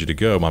I wanted you to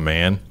go, my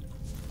man.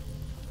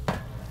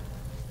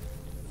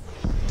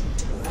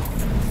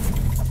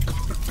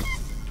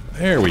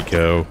 There we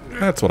go.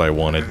 That's what I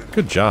wanted.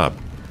 Good job.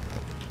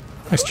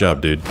 Nice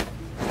job, dude.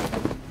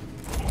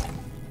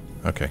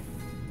 Okay.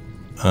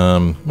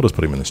 We'll just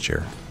put him in this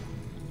chair.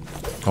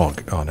 Oh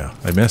no.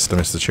 I missed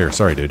the chair.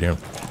 Sorry, dude. Yeah.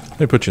 Let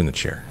me put you in the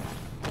chair.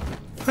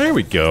 There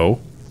we go.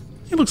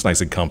 He looks nice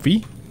and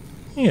comfy.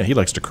 Yeah, he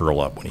likes to curl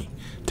up when he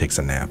takes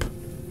a nap.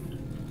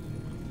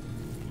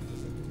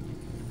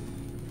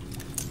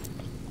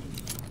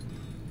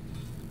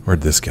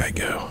 Where'd this guy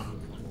go?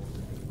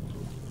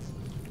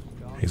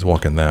 He's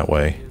walking that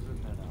way.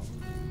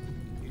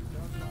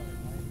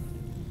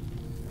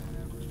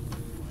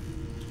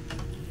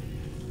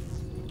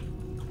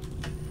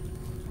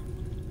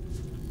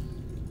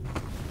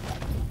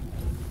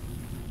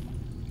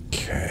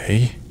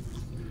 Okay.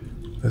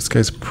 This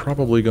guy's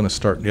probably going to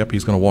start... Yep,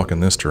 he's going to walk in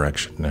this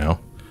direction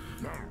now.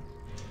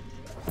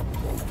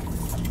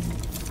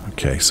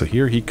 Okay, so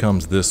here he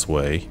comes this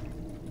way.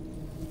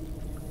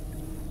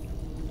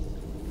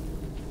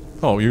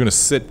 Oh, you're going to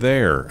sit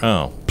there.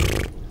 Oh.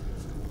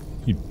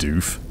 You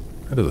doof.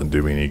 That doesn't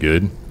do me any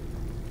good.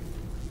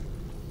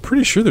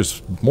 Pretty sure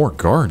there's more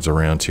guards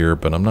around here,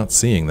 but I'm not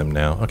seeing them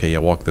now. Okay, yeah,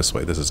 walk this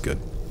way. This is good.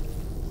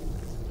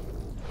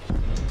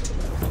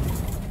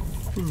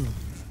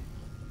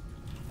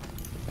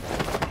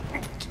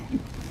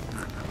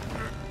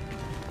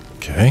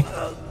 Okay.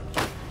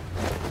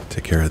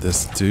 Take care of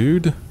this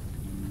dude.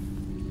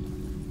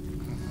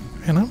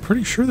 And I'm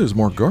pretty sure there's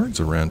more guards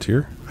around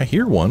here. I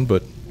hear one,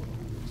 but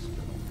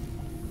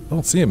I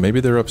don't see him. Maybe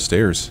they're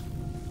upstairs.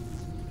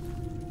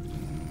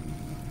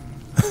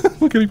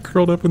 Look at him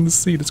curled up in the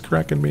seat. It's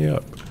cracking me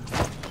up.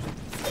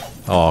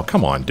 Oh,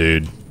 come on,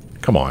 dude.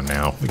 Come on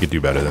now. We could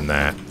do better than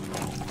that.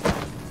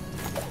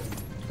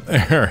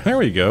 There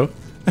we go.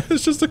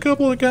 It's just a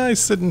couple of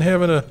guys sitting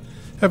having a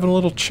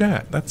little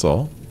chat. That's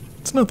all.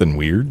 It's nothing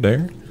weird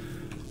there.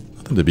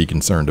 Nothing to be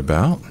concerned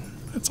about.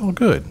 It's all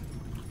good.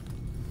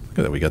 Look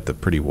at that. We got the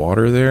pretty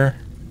water there.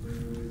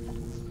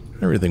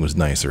 Everything was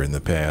nicer in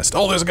the past.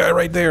 Oh, there's a guy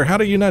right there. How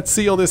do you not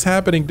see all this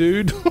happening,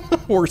 dude?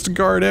 Worst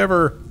guard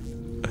ever.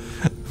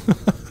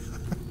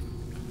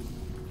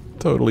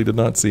 Totally did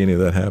not see any of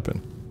that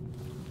happen.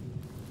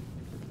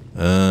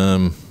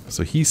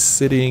 So he's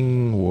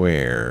sitting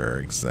where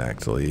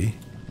exactly?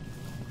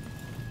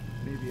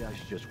 Maybe I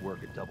should just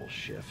work a double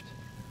shift,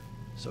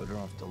 so I don't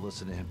have to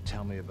listen to him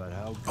tell me about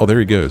how. Oh, there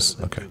he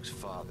goes. Okay. Duke's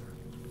father.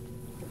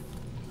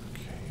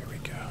 Okay, here we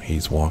go.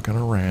 He's walking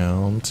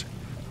around.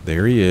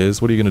 There he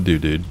is. What are you going to do,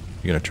 dude?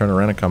 You going to turn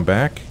around and come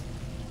back?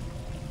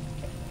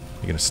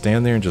 You going to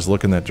stand there and just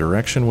look in that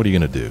direction? What are you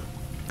going to do?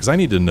 Because I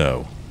need to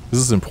know. This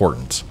is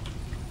important.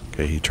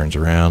 Okay, he turns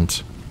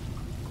around.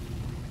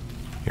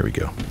 Here we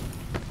go.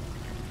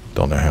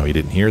 Don't know how he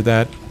didn't hear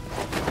that.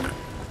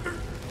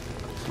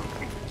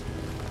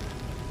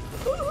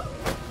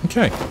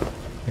 Okay,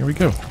 here we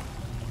go.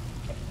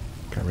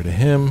 Got rid of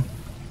him.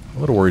 I'm a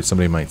little worried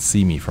somebody might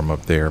see me from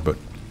up there, but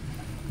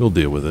we'll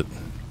deal with it.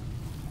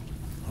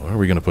 Where are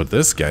we going to put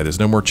this guy? There's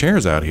no more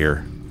chairs out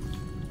here.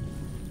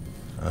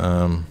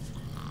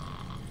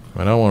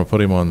 I don't want to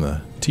put him on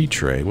the tea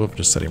tray. We'll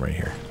just set him right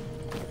here.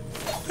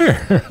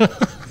 There.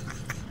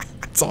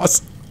 It's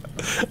awesome.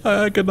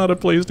 I could not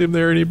have placed him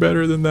there any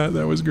better than that.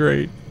 That was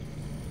great.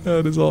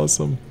 That is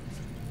awesome.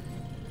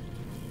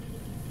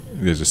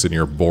 You guys are sitting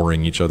here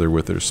boring each other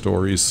with their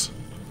stories.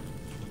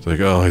 It's like,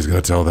 oh, he's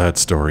going to tell that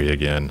story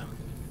again.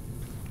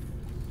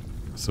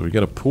 So we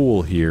got a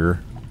pool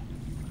here.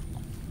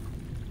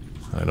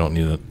 I don't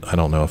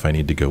know if I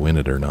need to go in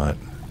it or not.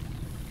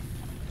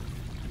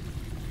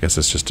 I guess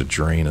it's just a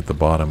drain at the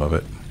bottom of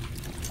it.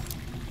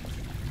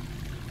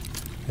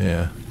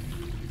 Yeah.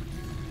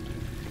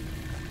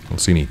 Don't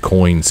see any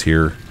coins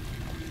here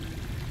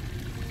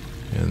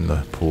in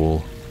the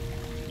pool.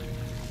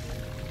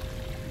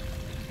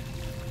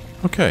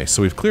 Okay,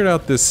 so we've cleared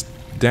out this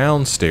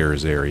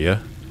downstairs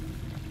area.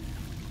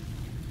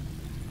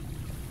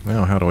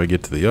 Now, how do I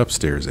get to the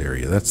upstairs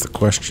area? That's the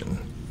question.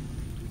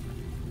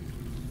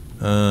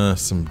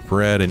 Some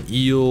bread and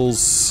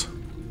eels.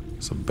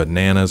 Some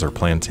bananas or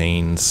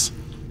plantains.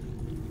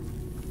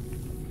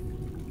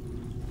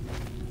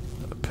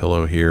 A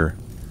pillow here.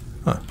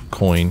 Huh,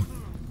 coin.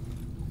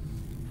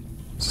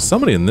 So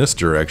somebody in this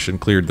direction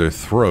cleared their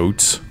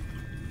throat.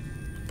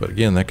 But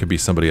again, that could be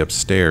somebody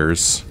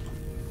upstairs.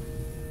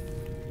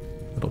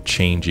 Little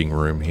changing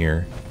room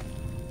here.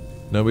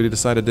 Nobody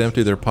decided to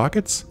empty their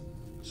pockets?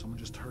 Someone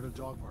just heard a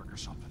dog bark or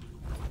something.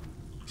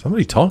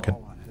 Somebody talking.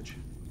 All on edge.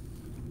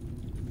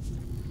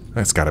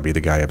 That's gotta be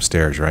the guy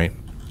upstairs, right?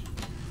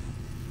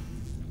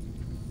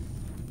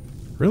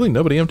 Really?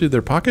 Nobody emptied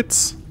their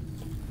pockets?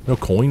 No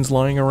coins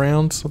lying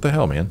around? What the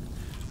hell, man?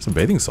 Some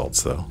bathing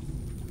salts, though.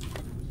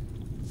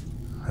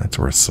 That's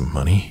worth some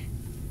money.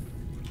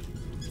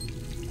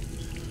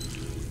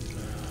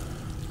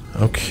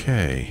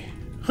 Okay.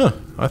 Huh.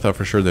 I thought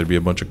for sure there'd be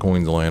a bunch of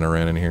coins lying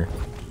around in here.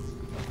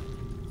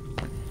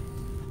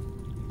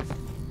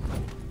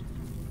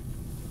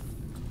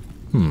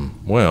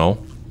 Well.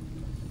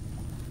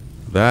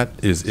 That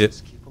is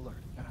it. Keep alert.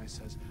 And I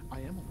says, I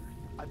am alert.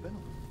 I've been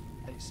alert.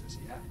 And he says,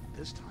 yeah,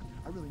 this time.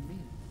 I really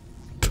mean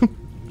it.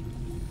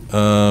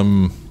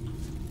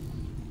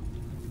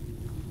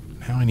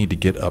 Now I need to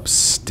get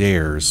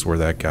upstairs where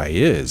that guy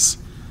is.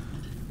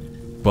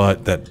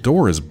 But that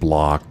door is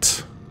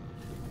blocked.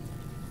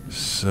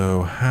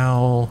 So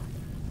how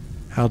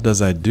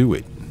does I do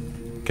it?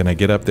 Can I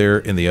get up there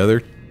in the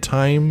other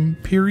time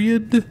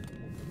period?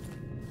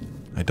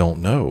 I don't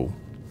know.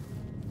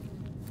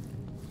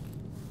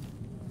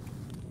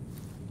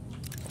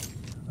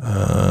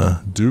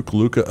 Duke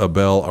Luca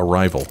Abel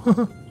arrival.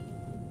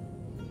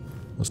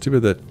 It's too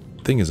bad that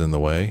thing is in the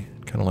way.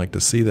 Kind of like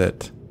to see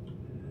that.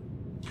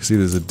 You see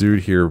there's a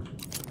dude here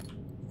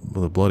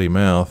with a bloody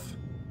mouth.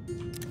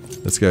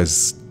 This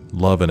guy's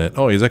loving it.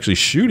 Oh, he's actually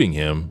shooting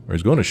him. Or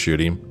he's going to shoot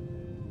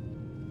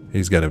him.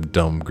 He's got a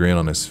dumb grin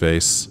on his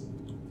face.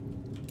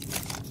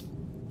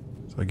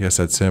 So I guess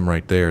that's him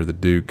right there, the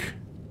Duke.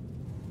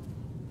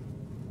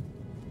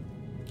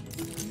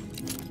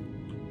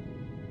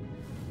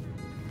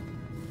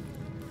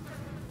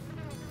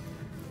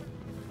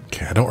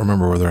 Okay, I don't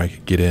remember whether I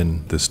could get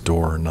in this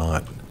door or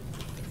not.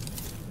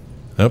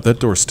 Nope, that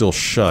door's still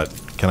shut.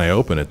 Can I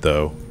open it,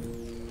 though?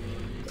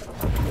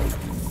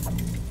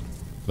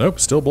 Nope,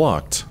 still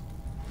blocked.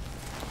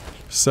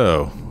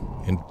 So,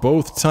 in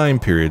both time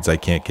periods, I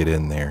can't get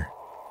in there.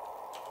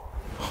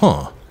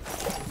 Huh.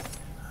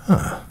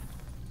 Huh.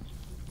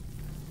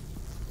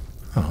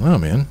 I don't know,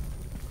 man.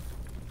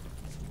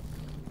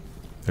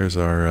 There's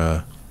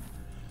our,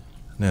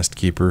 nest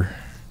keeper.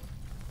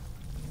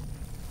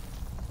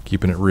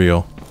 Keeping it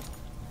real.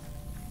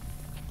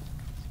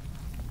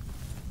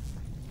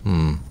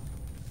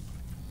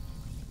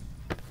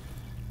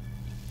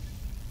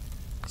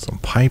 Some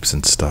pipes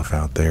and stuff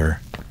out there.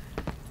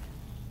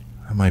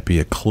 That might be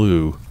a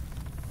clue.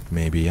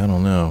 Maybe, I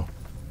don't know.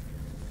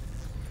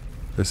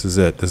 This is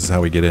it. This is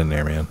how we get in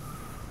there, man.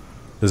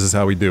 This is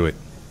how we do it.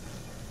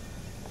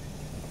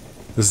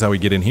 This is how we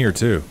get in here,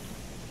 too.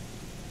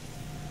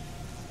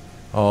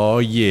 Oh,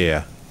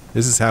 yeah.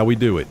 This is how we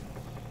do it.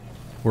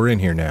 We're in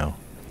here now.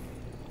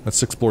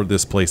 Let's explore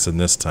this place in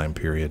this time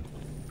period.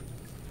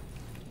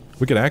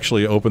 We could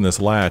actually open this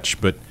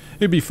latch, but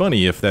it'd be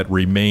funny if that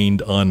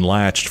remained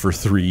unlatched for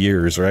 3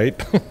 years, right?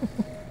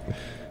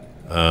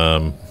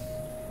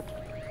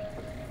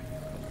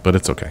 But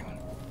it's okay.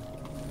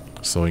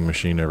 Sewing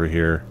machine over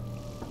here.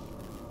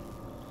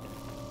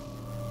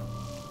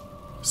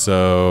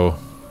 So,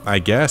 I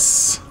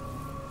guess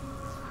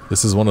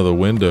This is one of the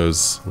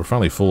windows. We're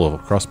finally full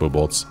of crossbow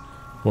bolts.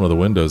 One of the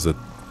windows that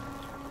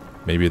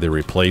maybe they're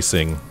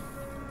replacing.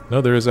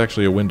 No, there is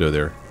actually a window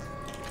there.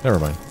 Never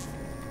mind.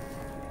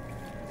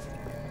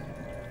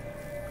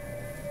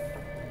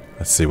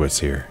 Let's see what's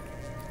here.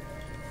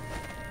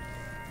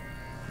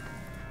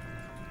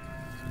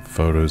 Some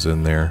photos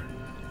in there.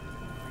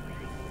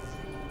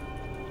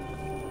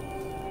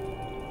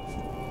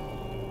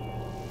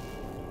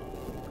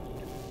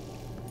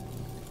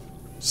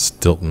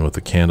 Stilton with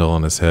the candle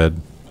on his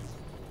head.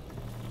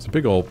 There's a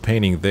big old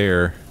painting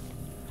there.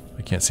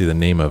 I can't see the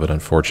name of it,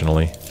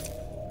 unfortunately.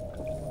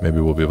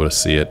 Maybe we'll be able to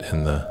see it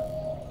in the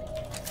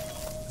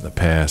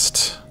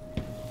past.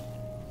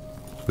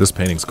 This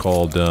painting's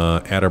called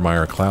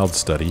Addermeyer Cloud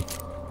Study.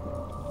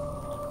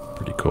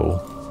 Pretty cool.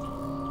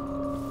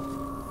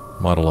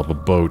 Model of a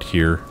boat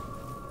here.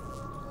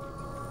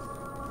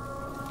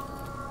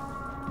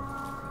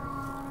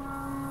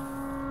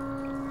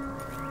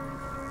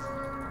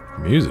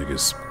 Music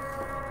is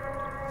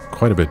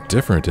quite a bit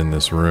different in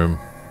this room.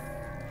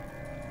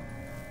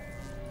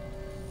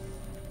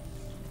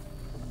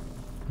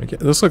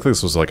 It looks like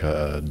this was like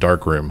a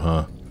dark room,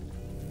 huh?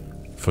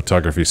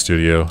 Photography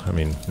studio. I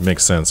mean, it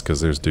makes sense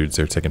because there's dudes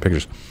there taking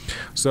pictures.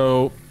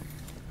 So,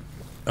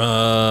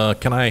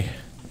 can I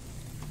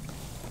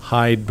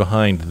hide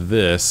behind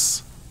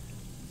this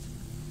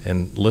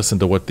and listen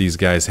to what these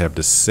guys have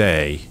to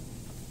say?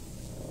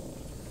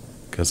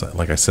 Because,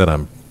 like I said,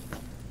 I'm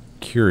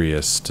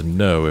curious to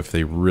know if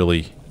they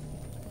really...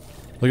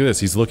 Look at this,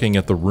 he's looking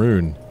at the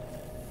rune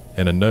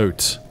and a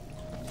note.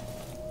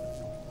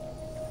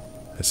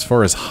 As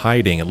far as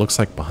hiding, it looks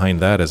like behind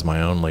that is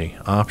my only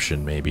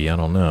option, maybe. I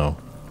don't know.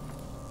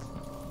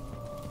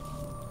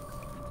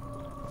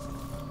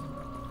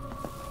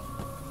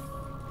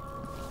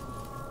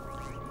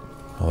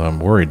 Although I'm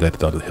worried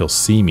that he'll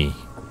see me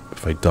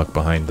if I duck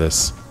behind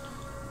this.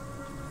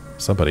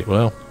 Somebody...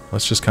 Well,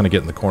 let's just kind of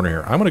get in the corner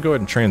here. I'm going to go ahead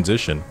and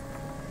transition.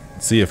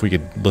 See if we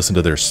could listen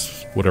to their...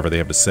 whatever they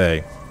have to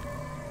say.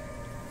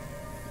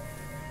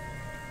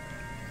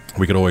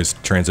 We could always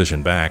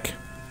transition back.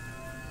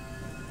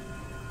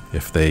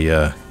 If they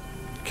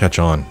catch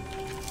on.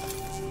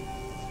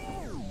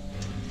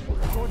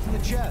 What's in the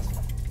chest?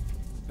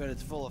 Bet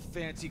it's full of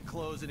fancy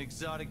clothes and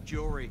exotic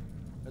jewelry.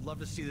 I'd love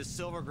to see the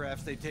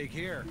silvergraphs they take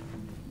here.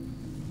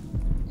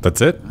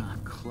 That's it?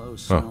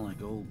 Clothes smell like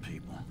old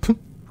people.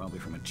 Probably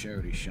from a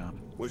charity shop.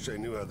 Wish I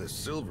knew how this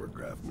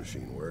silvergraph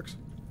machine works.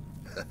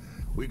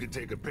 We could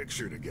take a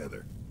picture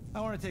together.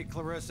 I want to take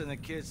Clarissa and the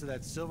kids to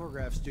that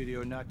silvergraph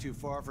studio not too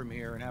far from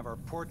here and have our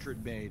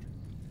portrait made.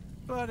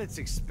 But it's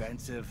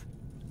expensive.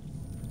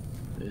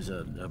 There's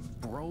a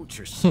brooch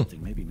or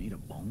something, maybe made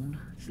of bone?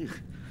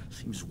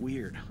 Seems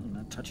weird. I'm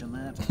not touching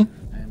that.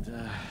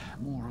 And,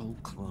 more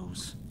old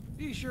clothes.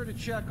 Be sure to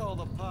check all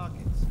the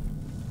pockets.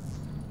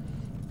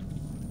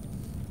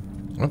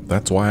 Well,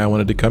 that's why I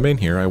wanted to come in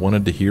here. I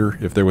wanted to hear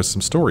if there was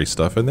some story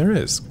stuff, and there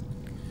is.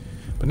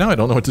 But now I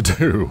don't know what to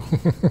do.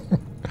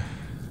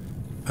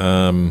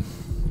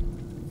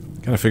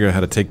 Gotta figure out how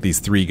to take these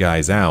three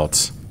guys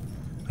out.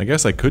 I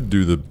guess I could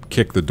do the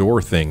kick the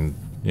door thing,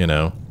 you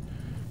know.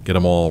 Get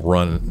them all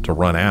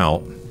run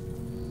out.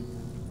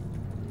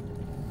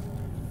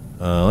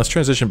 Let's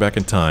transition back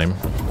in time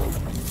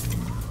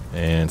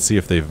and see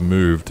if they've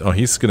moved. Oh,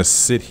 he's gonna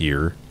sit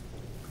here.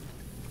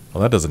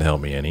 Well, that doesn't help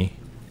me any.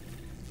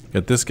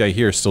 Got this guy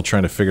here still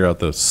trying to figure out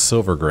the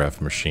silvergraph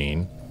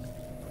machine.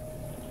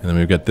 And then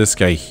we've got this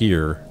guy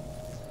here.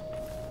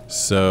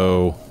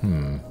 So,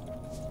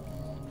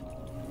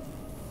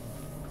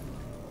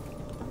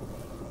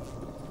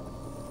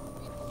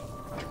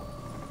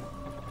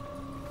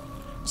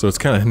 So it's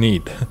kind of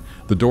neat.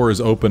 The door is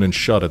open and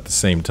shut at the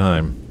same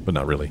time, but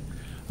not really.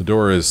 The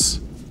door is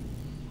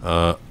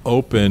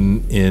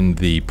open in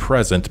the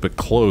present, but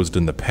closed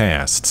in the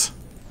past.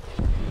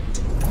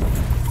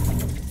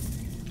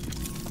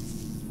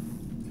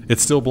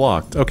 It's still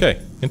blocked.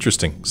 Okay,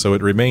 interesting. So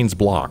it remains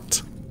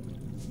blocked.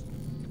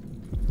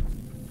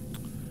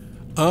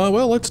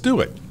 Well, let's do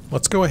it.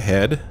 Let's go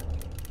ahead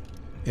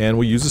and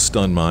we'll use a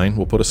stun mine.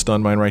 We'll put a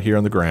stun mine right here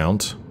on the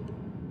ground.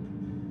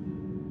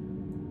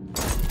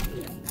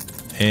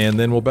 And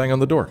then we'll bang on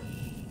the door.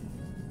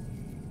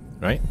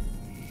 Right?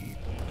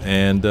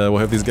 And we'll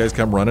have these guys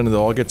come running and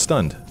they'll all get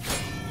stunned.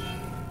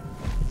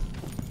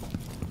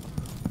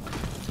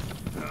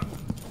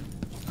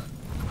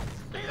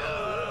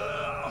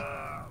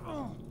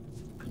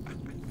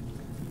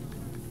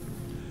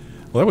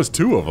 Well, that was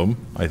two of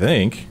them, I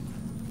think.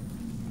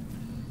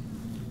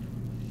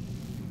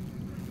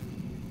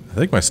 I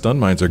think my stun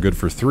mines are good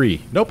for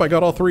 3. Nope, I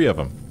got all 3 of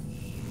them.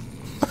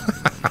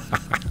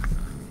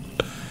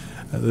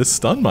 This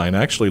stun mine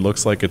actually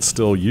looks like it's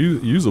still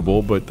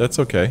usable, but that's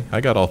okay.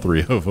 I got all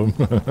 3 of them.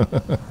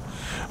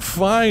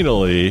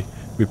 Finally,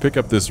 we pick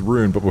up this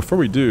rune, but before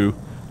we do,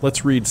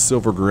 let's read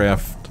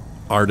Silvergraph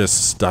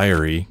Artist's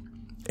Diary.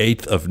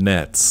 8th of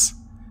Nets.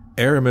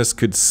 Aramis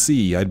could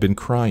see I'd been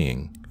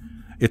crying.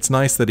 It's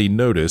nice that he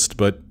noticed,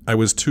 but I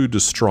was too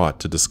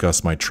distraught to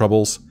discuss my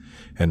troubles.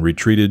 and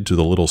retreated to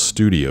the little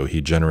studio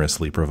he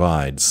generously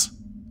provides.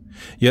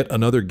 Yet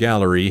another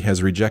gallery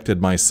has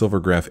rejected my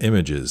silvergraph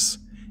images,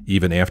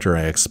 even after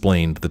I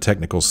explained the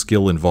technical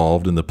skill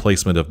involved in the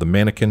placement of the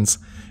mannequins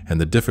and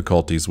the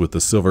difficulties with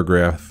the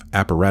silvergraph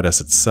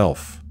apparatus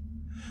itself.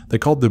 They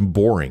called them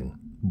boring.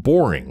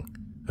 Boring!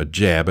 A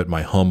jab at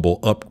my humble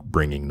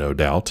upbringing, no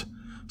doubt.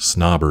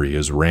 Snobbery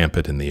is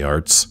rampant in the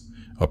arts.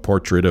 A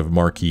portrait of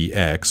Marquis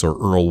X or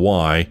Earl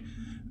Y,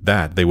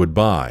 that they would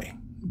buy.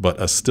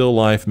 But a still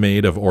life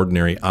made of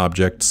ordinary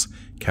objects,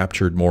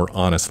 captured more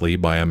honestly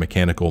by a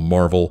mechanical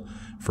marvel,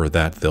 for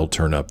that they'll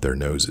turn up their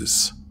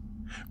noses.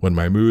 When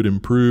my mood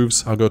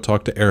improves, I'll go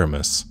talk to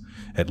Aramis.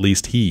 At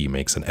least he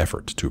makes an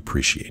effort to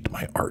appreciate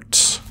my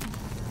art.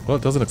 Well,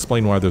 it doesn't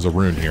explain why there's a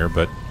rune here,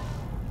 but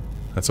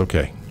that's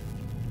okay.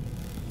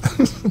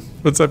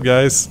 What's up,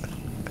 guys?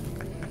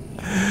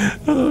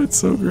 Oh, it's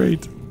so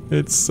great.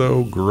 It's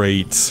so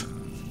great.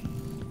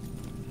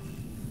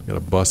 Got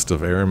a bust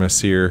of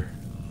Aramis here.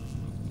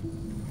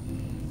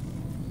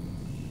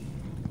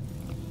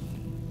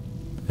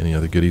 Any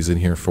other goodies in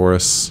here for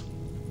us?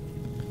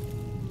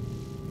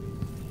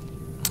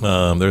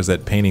 There's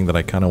that painting that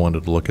I kind of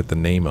wanted to look at the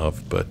name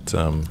of, but,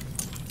 oh,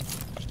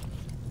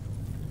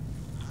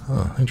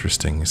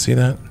 interesting. You see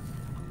that?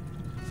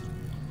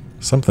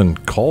 Something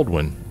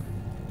Kaldwin.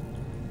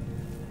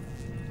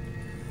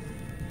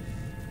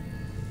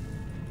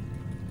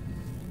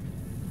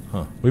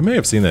 Huh. We may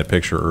have seen that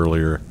picture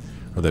earlier,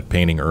 or that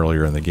painting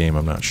earlier in the game,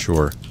 I'm not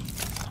sure.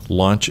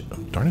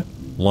 Darn it.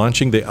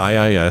 Launching the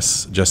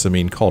IIS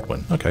Jessamine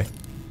Kaldwin. Okay.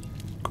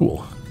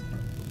 Cool.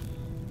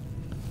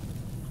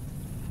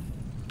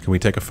 Can we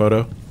take a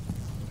photo?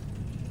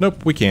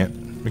 Nope, we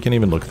can't. We can't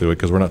even look through it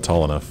because we're not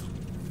tall enough.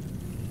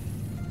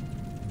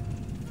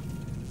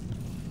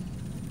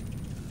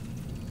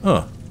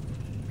 Huh.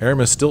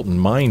 Aramis Stilton,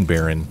 Mine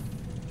Baron.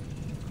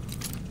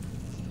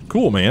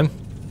 Cool, man.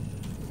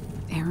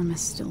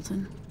 Aramis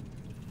Stilton.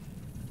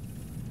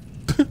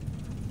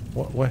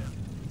 What?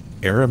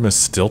 Aramis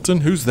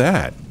Stilton? Who's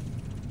that?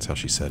 That's how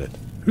she said it.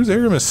 Who's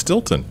Aramis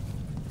Stilton?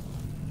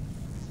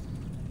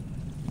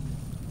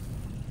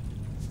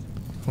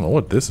 I don't know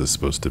what this is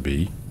supposed to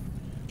be.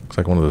 Looks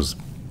like one of those,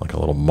 like a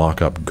little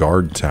mock-up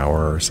guard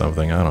tower or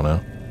something. I don't know.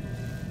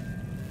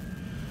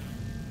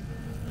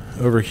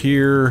 Over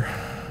here,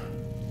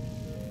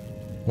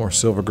 more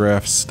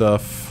silvergraph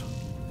stuff.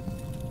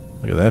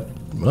 Look at that.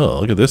 Oh,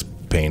 look at this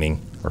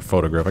painting. Or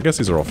photograph. I guess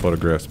these are all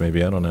photographs,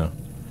 maybe. I don't know.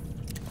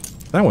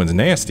 That one's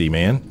nasty,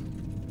 man.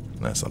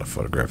 That's not a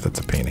photograph. That's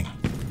a painting.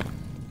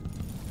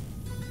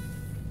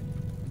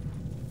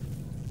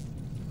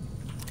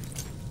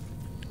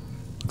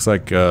 Looks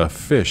like a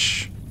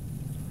fish.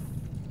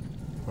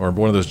 Or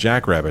one of those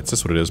jackrabbits.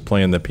 That's what it is,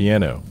 playing the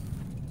piano.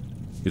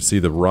 You can see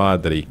the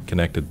rod that he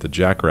connected the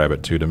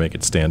jackrabbit to make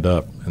it stand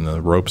up, and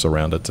the ropes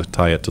around it to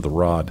tie it to the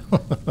rod.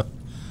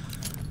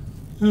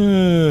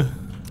 They're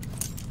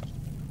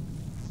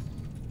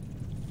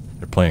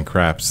playing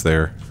craps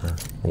there,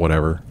 or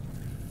whatever.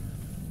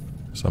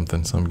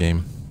 Something, some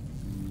game.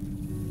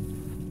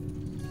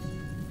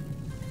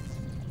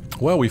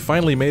 Well, we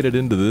finally made it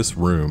into this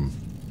room.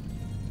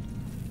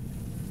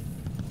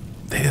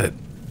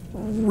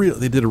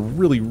 They did a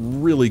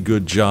really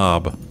good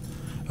job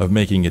of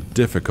making it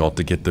difficult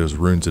to get those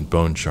runes and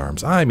bone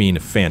charms. I mean, a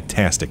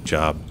fantastic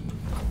job.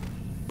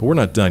 But we're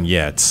not done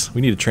yet.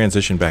 We need to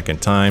transition back in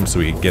time so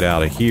we can get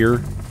out of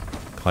here.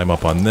 Climb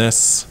up on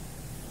this.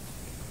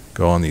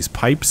 Go on these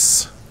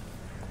pipes.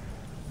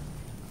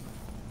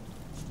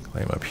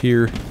 Climb up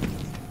here.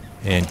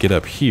 And get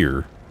up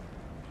here.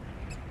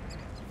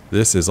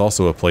 This is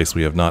also a place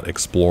we have not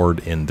explored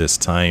in this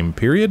time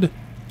period.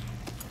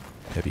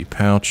 Heavy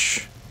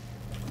pouch.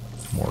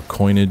 More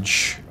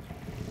coinage.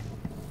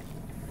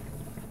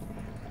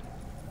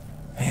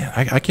 Man,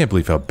 I can't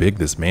believe how big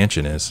this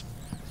mansion is.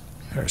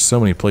 There are so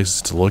many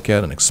places to look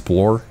at and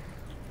explore.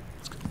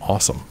 It's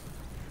awesome.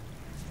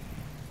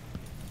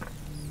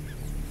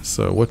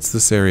 So what's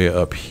this area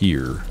up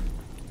here?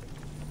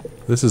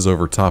 This is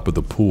over top of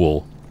the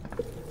pool.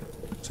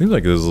 Seems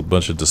like there's a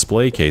bunch of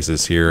display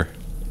cases here.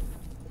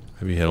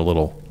 Maybe you had a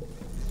little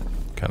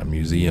kind of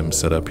museum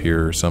set up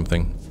here or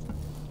something.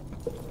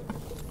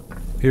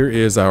 Here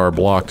is our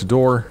blocked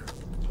door,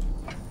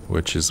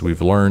 which, as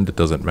we've learned, it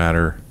doesn't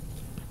matter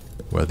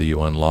whether you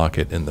unlock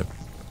it in the...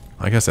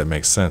 I guess that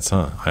makes sense,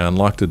 huh? I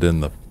unlocked it in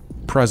the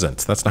present.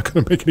 That's not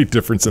going to make any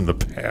difference in the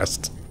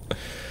past.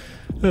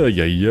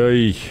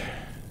 Ay.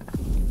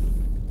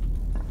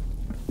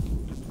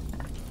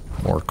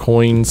 More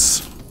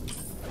coins.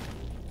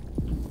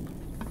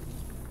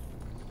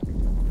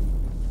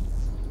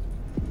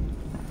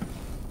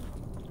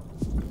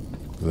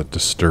 That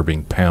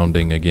disturbing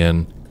pounding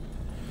again.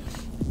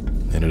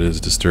 And it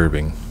is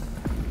disturbing.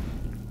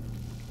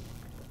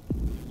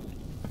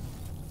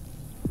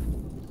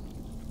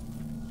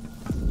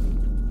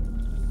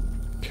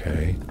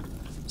 Okay.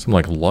 Some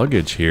like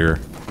luggage here,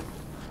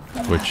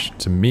 which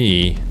to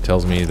me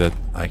tells me that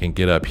I can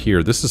get up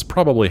here. This is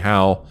probably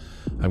how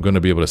I'm going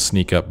to be able to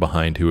sneak up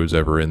behind who was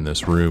ever in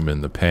this room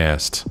in the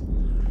past.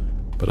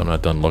 But I'm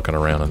not done looking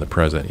around in the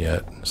present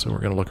yet. So we're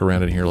going to look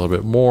around in here a little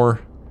bit more.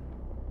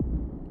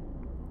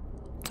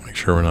 Make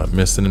sure we're not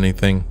missing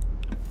anything.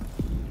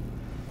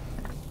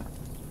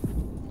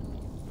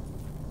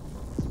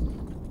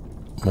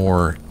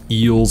 More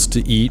eels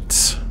to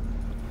eat.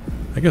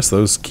 I guess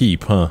those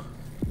keep, huh?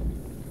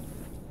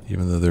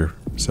 Even though they're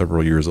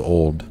several years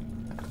old.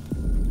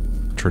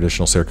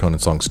 Traditional Sarah Conan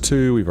Songs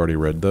 2, we've already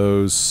read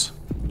those.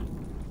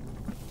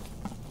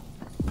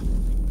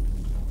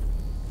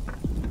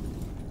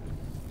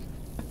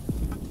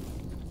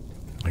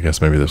 I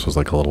guess maybe this was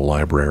like a little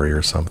library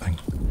or something.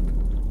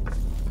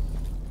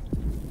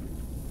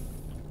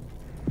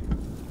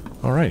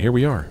 Alright, here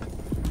we are.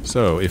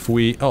 So if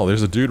we... Oh,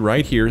 there's a dude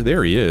right here.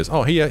 There he is.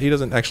 Oh, he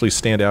doesn't actually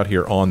stand out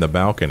here on the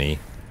balcony.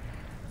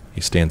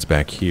 He stands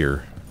back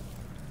here.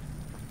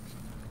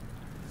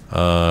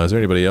 Is there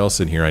anybody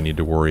else in here I need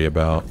to worry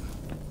about?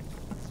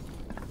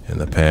 In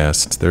the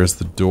past. There's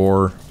the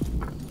door.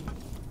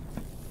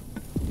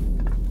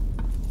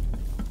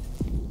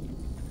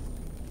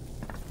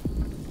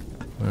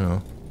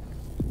 Well.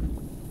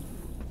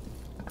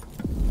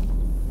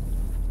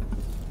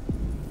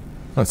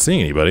 Not seeing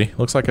anybody.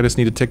 Looks like I just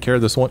need to take care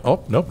of this one.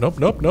 Oh, nope, nope,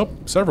 nope, nope.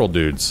 Several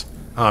dudes.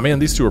 Ah, man,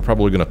 these two are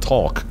probably going to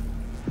talk.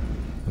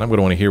 And I'm going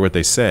to want to hear what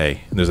they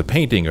say. And there's a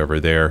painting over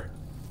there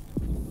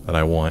that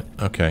I want.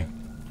 Okay.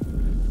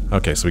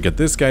 Okay, so we got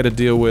this guy to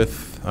deal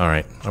with.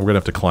 Alright, I'm going to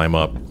have to climb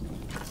up.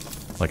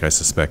 Like I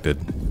suspected.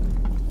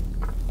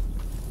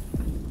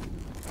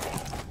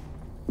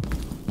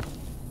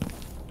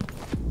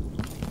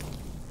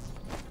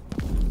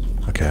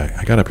 Okay,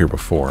 I got up here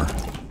before.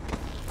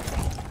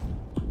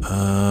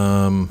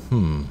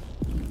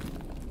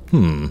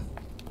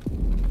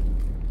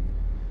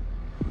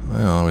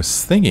 Well, I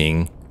was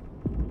thinking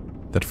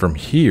that from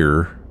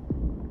here...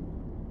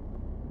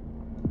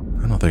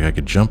 I don't think I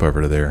could jump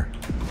over to there.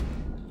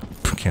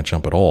 Can't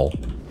jump at all.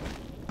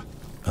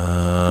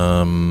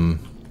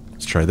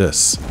 Let's try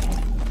this.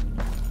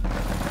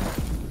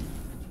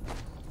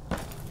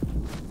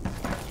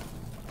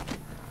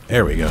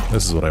 There we go.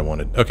 This is what I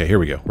wanted. Okay, here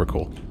we go. We're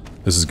cool.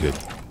 This is good.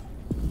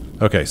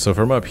 Okay, so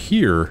from up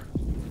here,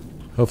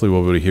 hopefully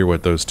we'll be able to hear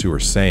what those two are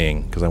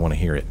saying, because I want to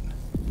hear it.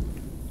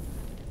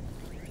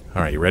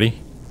 Alright, you ready?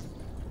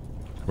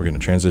 We're going to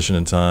transition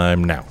in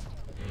time now.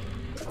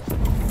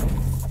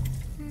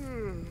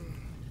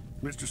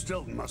 Mr.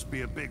 Stilton must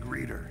be a big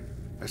reader.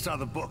 I saw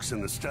the books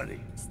in the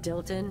study.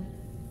 Stilton?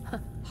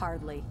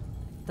 Hardly.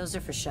 Those are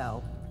for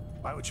show.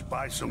 Why would you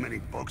buy so many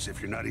books if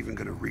you're not even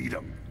going to read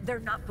them? They're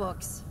not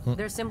books.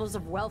 They're symbols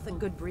of wealth and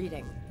good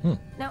breeding.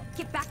 Now,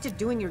 get back to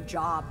doing your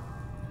job.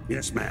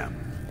 Yes, ma'am.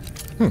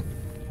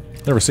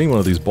 Never seen one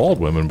of these bald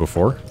women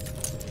before.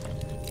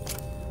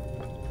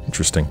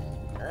 Interesting.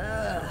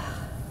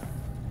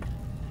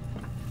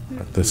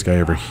 Got this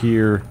guy over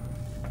here.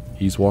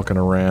 He's walking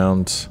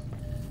around.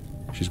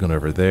 She's going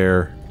over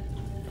there.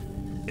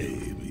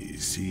 A, B,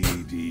 C,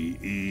 D,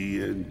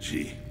 E, and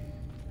G.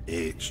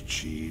 H,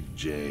 G,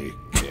 J,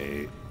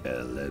 K,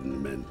 L,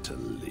 and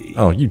mentally.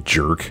 Oh, you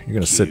jerk. You're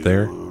going to sit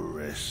there?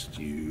 Q, S,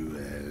 U,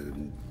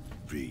 and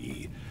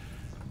V.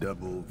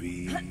 Double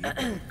V,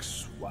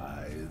 X,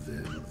 Y,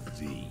 then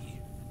Z.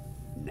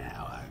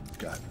 Now I've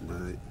got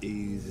my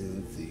A's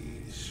and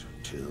Z's.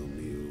 Tell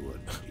me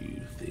what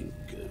you think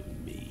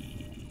of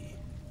me.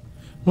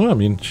 Well, I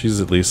mean,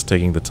 she's at least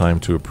taking the time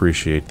to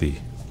appreciate the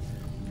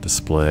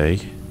display.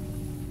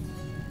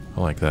 I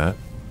like that.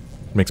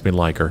 Makes me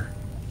like her.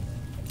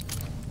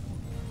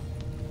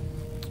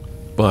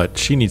 But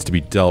she needs to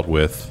be dealt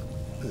with.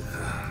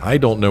 I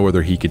don't know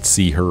whether he could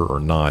see her or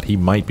not. He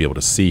might be able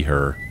to see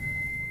her.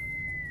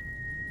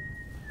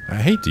 I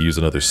hate to use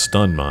another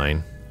stun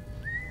mine,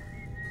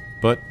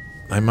 but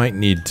I might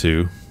need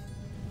to.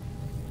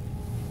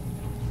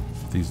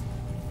 These...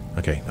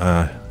 Okay,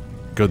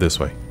 go this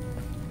way.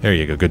 There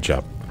you go, good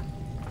job.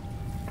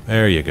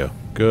 There you go.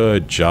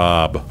 Good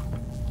job.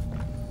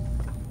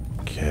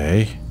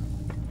 Okay.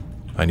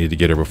 I need to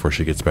get her before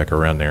she gets back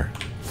around there.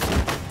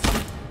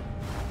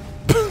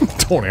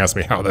 Don't ask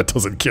me how that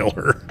doesn't kill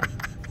her.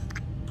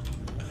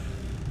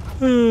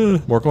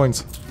 More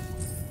coins.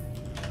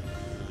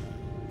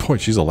 Boy,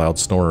 she's a loud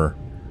snorer.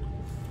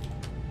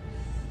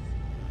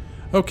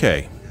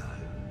 Okay.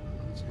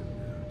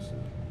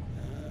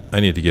 I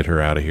need to get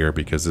her out of here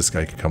because this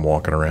guy could come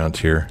walking around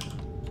here.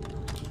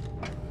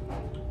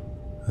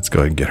 Let's go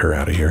ahead and get her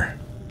out of here.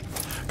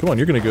 Come on,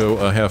 you're gonna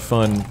go have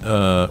fun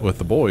with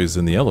the boys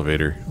in the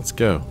elevator. Let's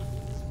go.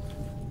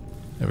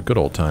 Have a good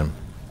old time.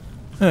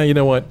 You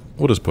know what?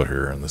 We'll just put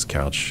her on this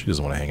couch. She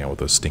doesn't want to hang out with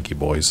those stinky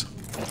boys.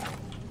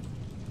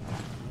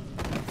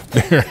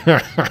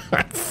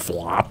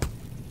 Flop.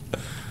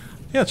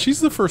 Yeah, she's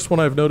the first one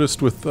I've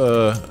noticed with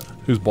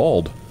who's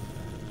bald.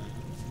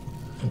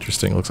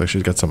 Interesting. Looks like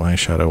she's got some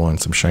eyeshadow on,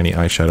 some shiny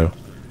eyeshadow.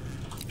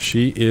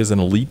 She is an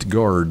elite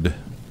guard.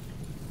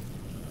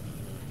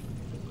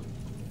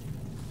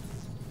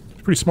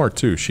 She's pretty smart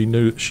too. She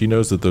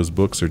knows that those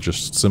books are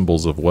just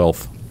symbols of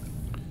wealth.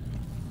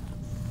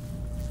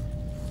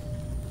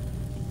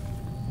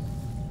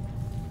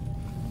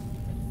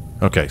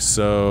 Okay,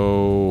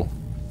 so...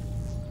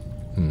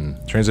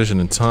 transition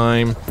in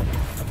time.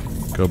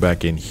 Go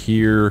back in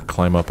here,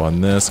 climb up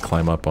on this,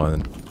 climb up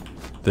on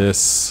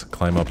this,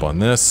 climb up on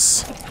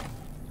this.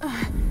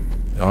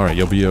 Alright,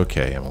 you'll be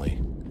okay, Emily.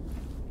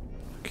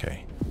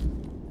 Okay.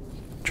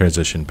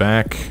 Transition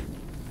back.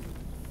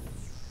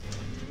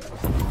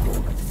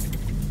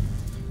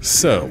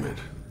 So,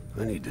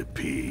 I need to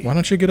pee. why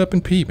don't you get up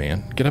and pee,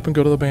 man? Get up and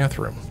go to the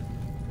bathroom.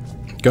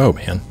 Go,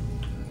 man.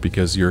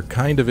 Because you're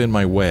kind of in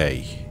my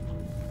way.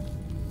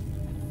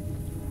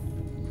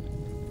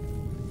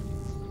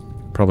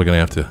 Probably gonna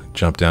have to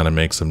jump down and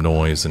make some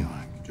noise and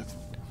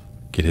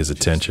get his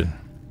attention.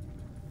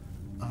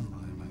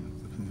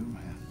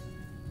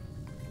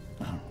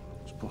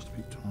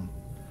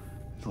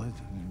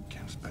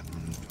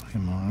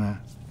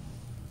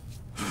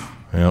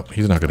 Well,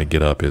 he's not gonna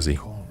get up, is he?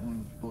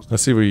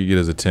 Let's see if we can get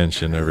his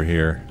attention over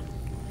here.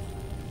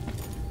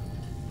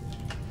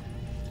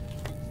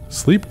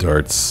 Sleep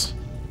darts.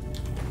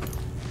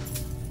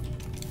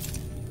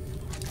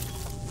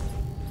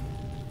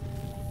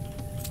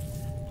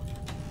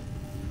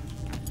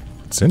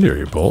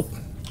 Incendiary bolt.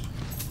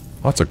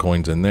 Lots of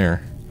coins in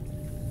there.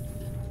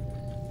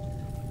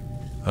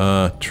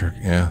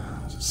 Yeah.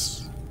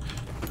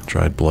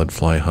 Dried blood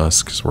fly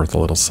husk is worth a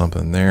little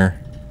something there.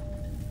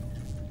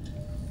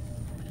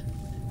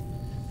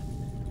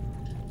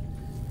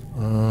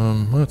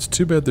 Well, it's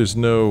too bad there's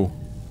no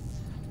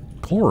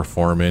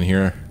chloroform in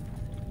here.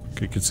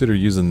 Could consider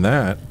using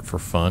that for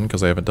fun,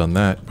 because I haven't done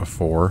that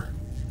before.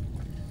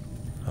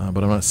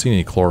 But I'm not seeing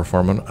any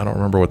chloroform. I don't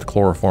remember what the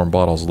chloroform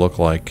bottles look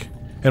like.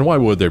 And why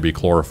would there be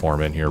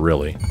chloroform in here,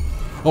 really?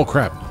 Oh,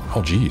 crap.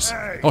 Oh, jeez.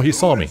 Oh, he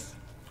saw me.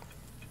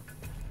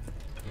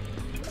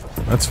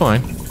 That's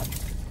fine.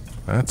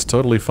 That's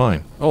totally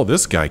fine. Oh,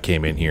 this guy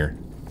came in here.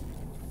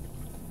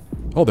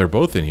 Oh, they're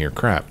both in here.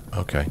 Crap.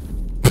 Okay.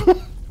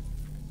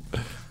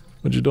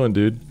 What you doing,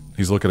 dude?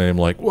 He's looking at him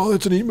like, well,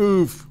 that's a neat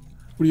move.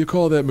 What do you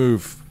call that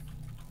move?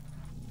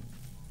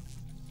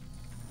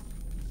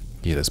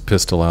 He had his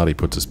pistol out. He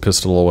puts his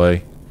pistol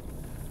away.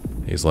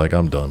 He's like,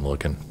 I'm done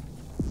looking.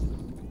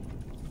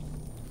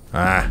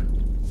 Ah.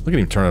 Look at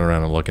him turning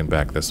around and looking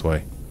back this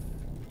way.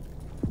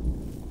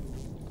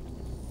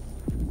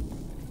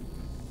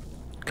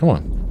 Come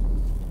on.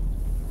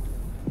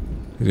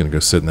 He's gonna go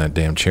sit in that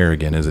damn chair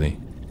again, isn't he?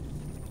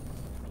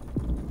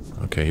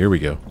 Okay, here we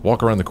go.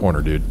 Walk around the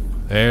corner, dude.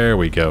 There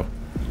we go.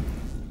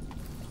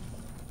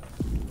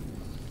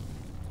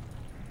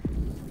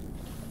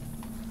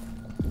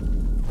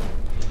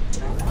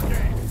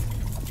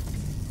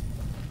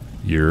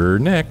 You're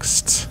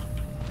next.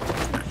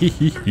 Hee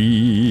hee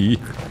hee.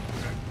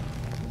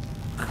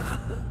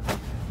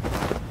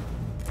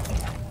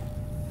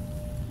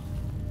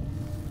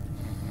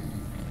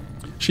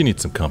 She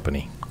needs some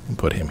company. We'll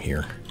put him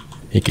here.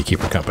 He could keep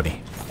her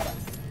company.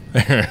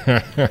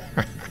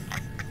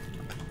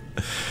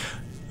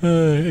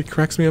 It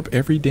cracks me up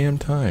every damn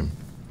time.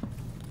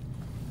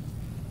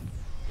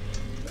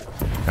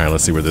 Alright,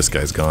 let's see where this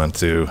guy's gone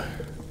to.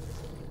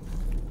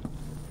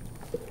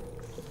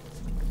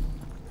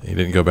 He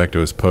didn't go back to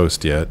his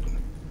post yet.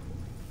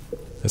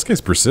 This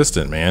guy's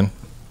persistent, man.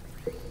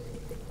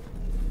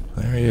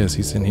 There he is.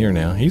 He's in here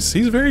now. He's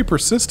very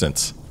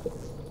persistent.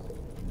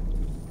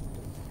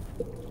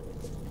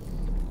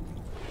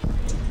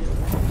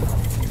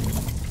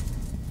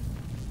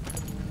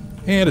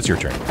 And it's your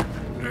turn.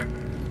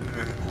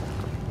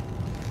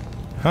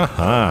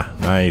 Haha,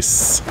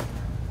 nice.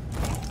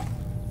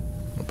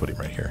 I'll put him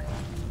right here.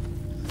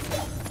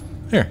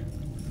 Here.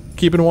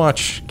 Keeping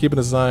watch. Keeping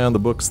his eye on the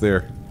books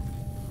there.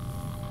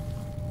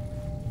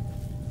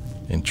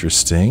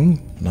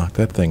 Interesting. Knock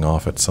that thing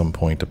off at some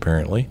point,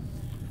 apparently.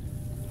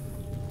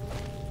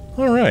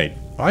 Alright.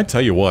 I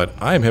tell you what,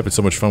 I am having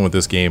so much fun with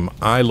this game.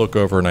 I look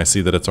over and I see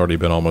that it's already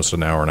been almost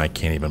an hour and I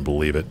can't even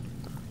believe it.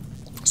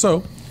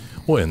 So,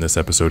 we'll end this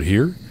episode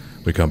here.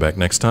 We come back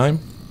next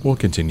time. We'll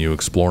continue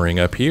exploring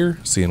up here,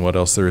 seeing what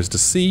else there is to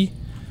see.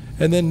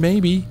 And then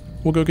maybe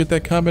we'll go get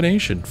that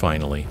combination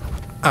finally.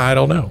 I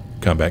don't know.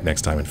 Come back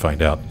next time and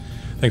find out.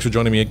 Thanks for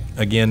joining me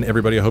again,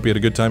 everybody. I hope you had a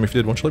good time. If you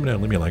did, why don't you let me know?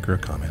 Leave me a like or a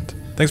comment.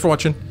 Thanks for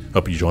watching.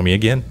 Hope you join me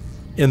again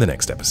in the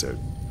next episode.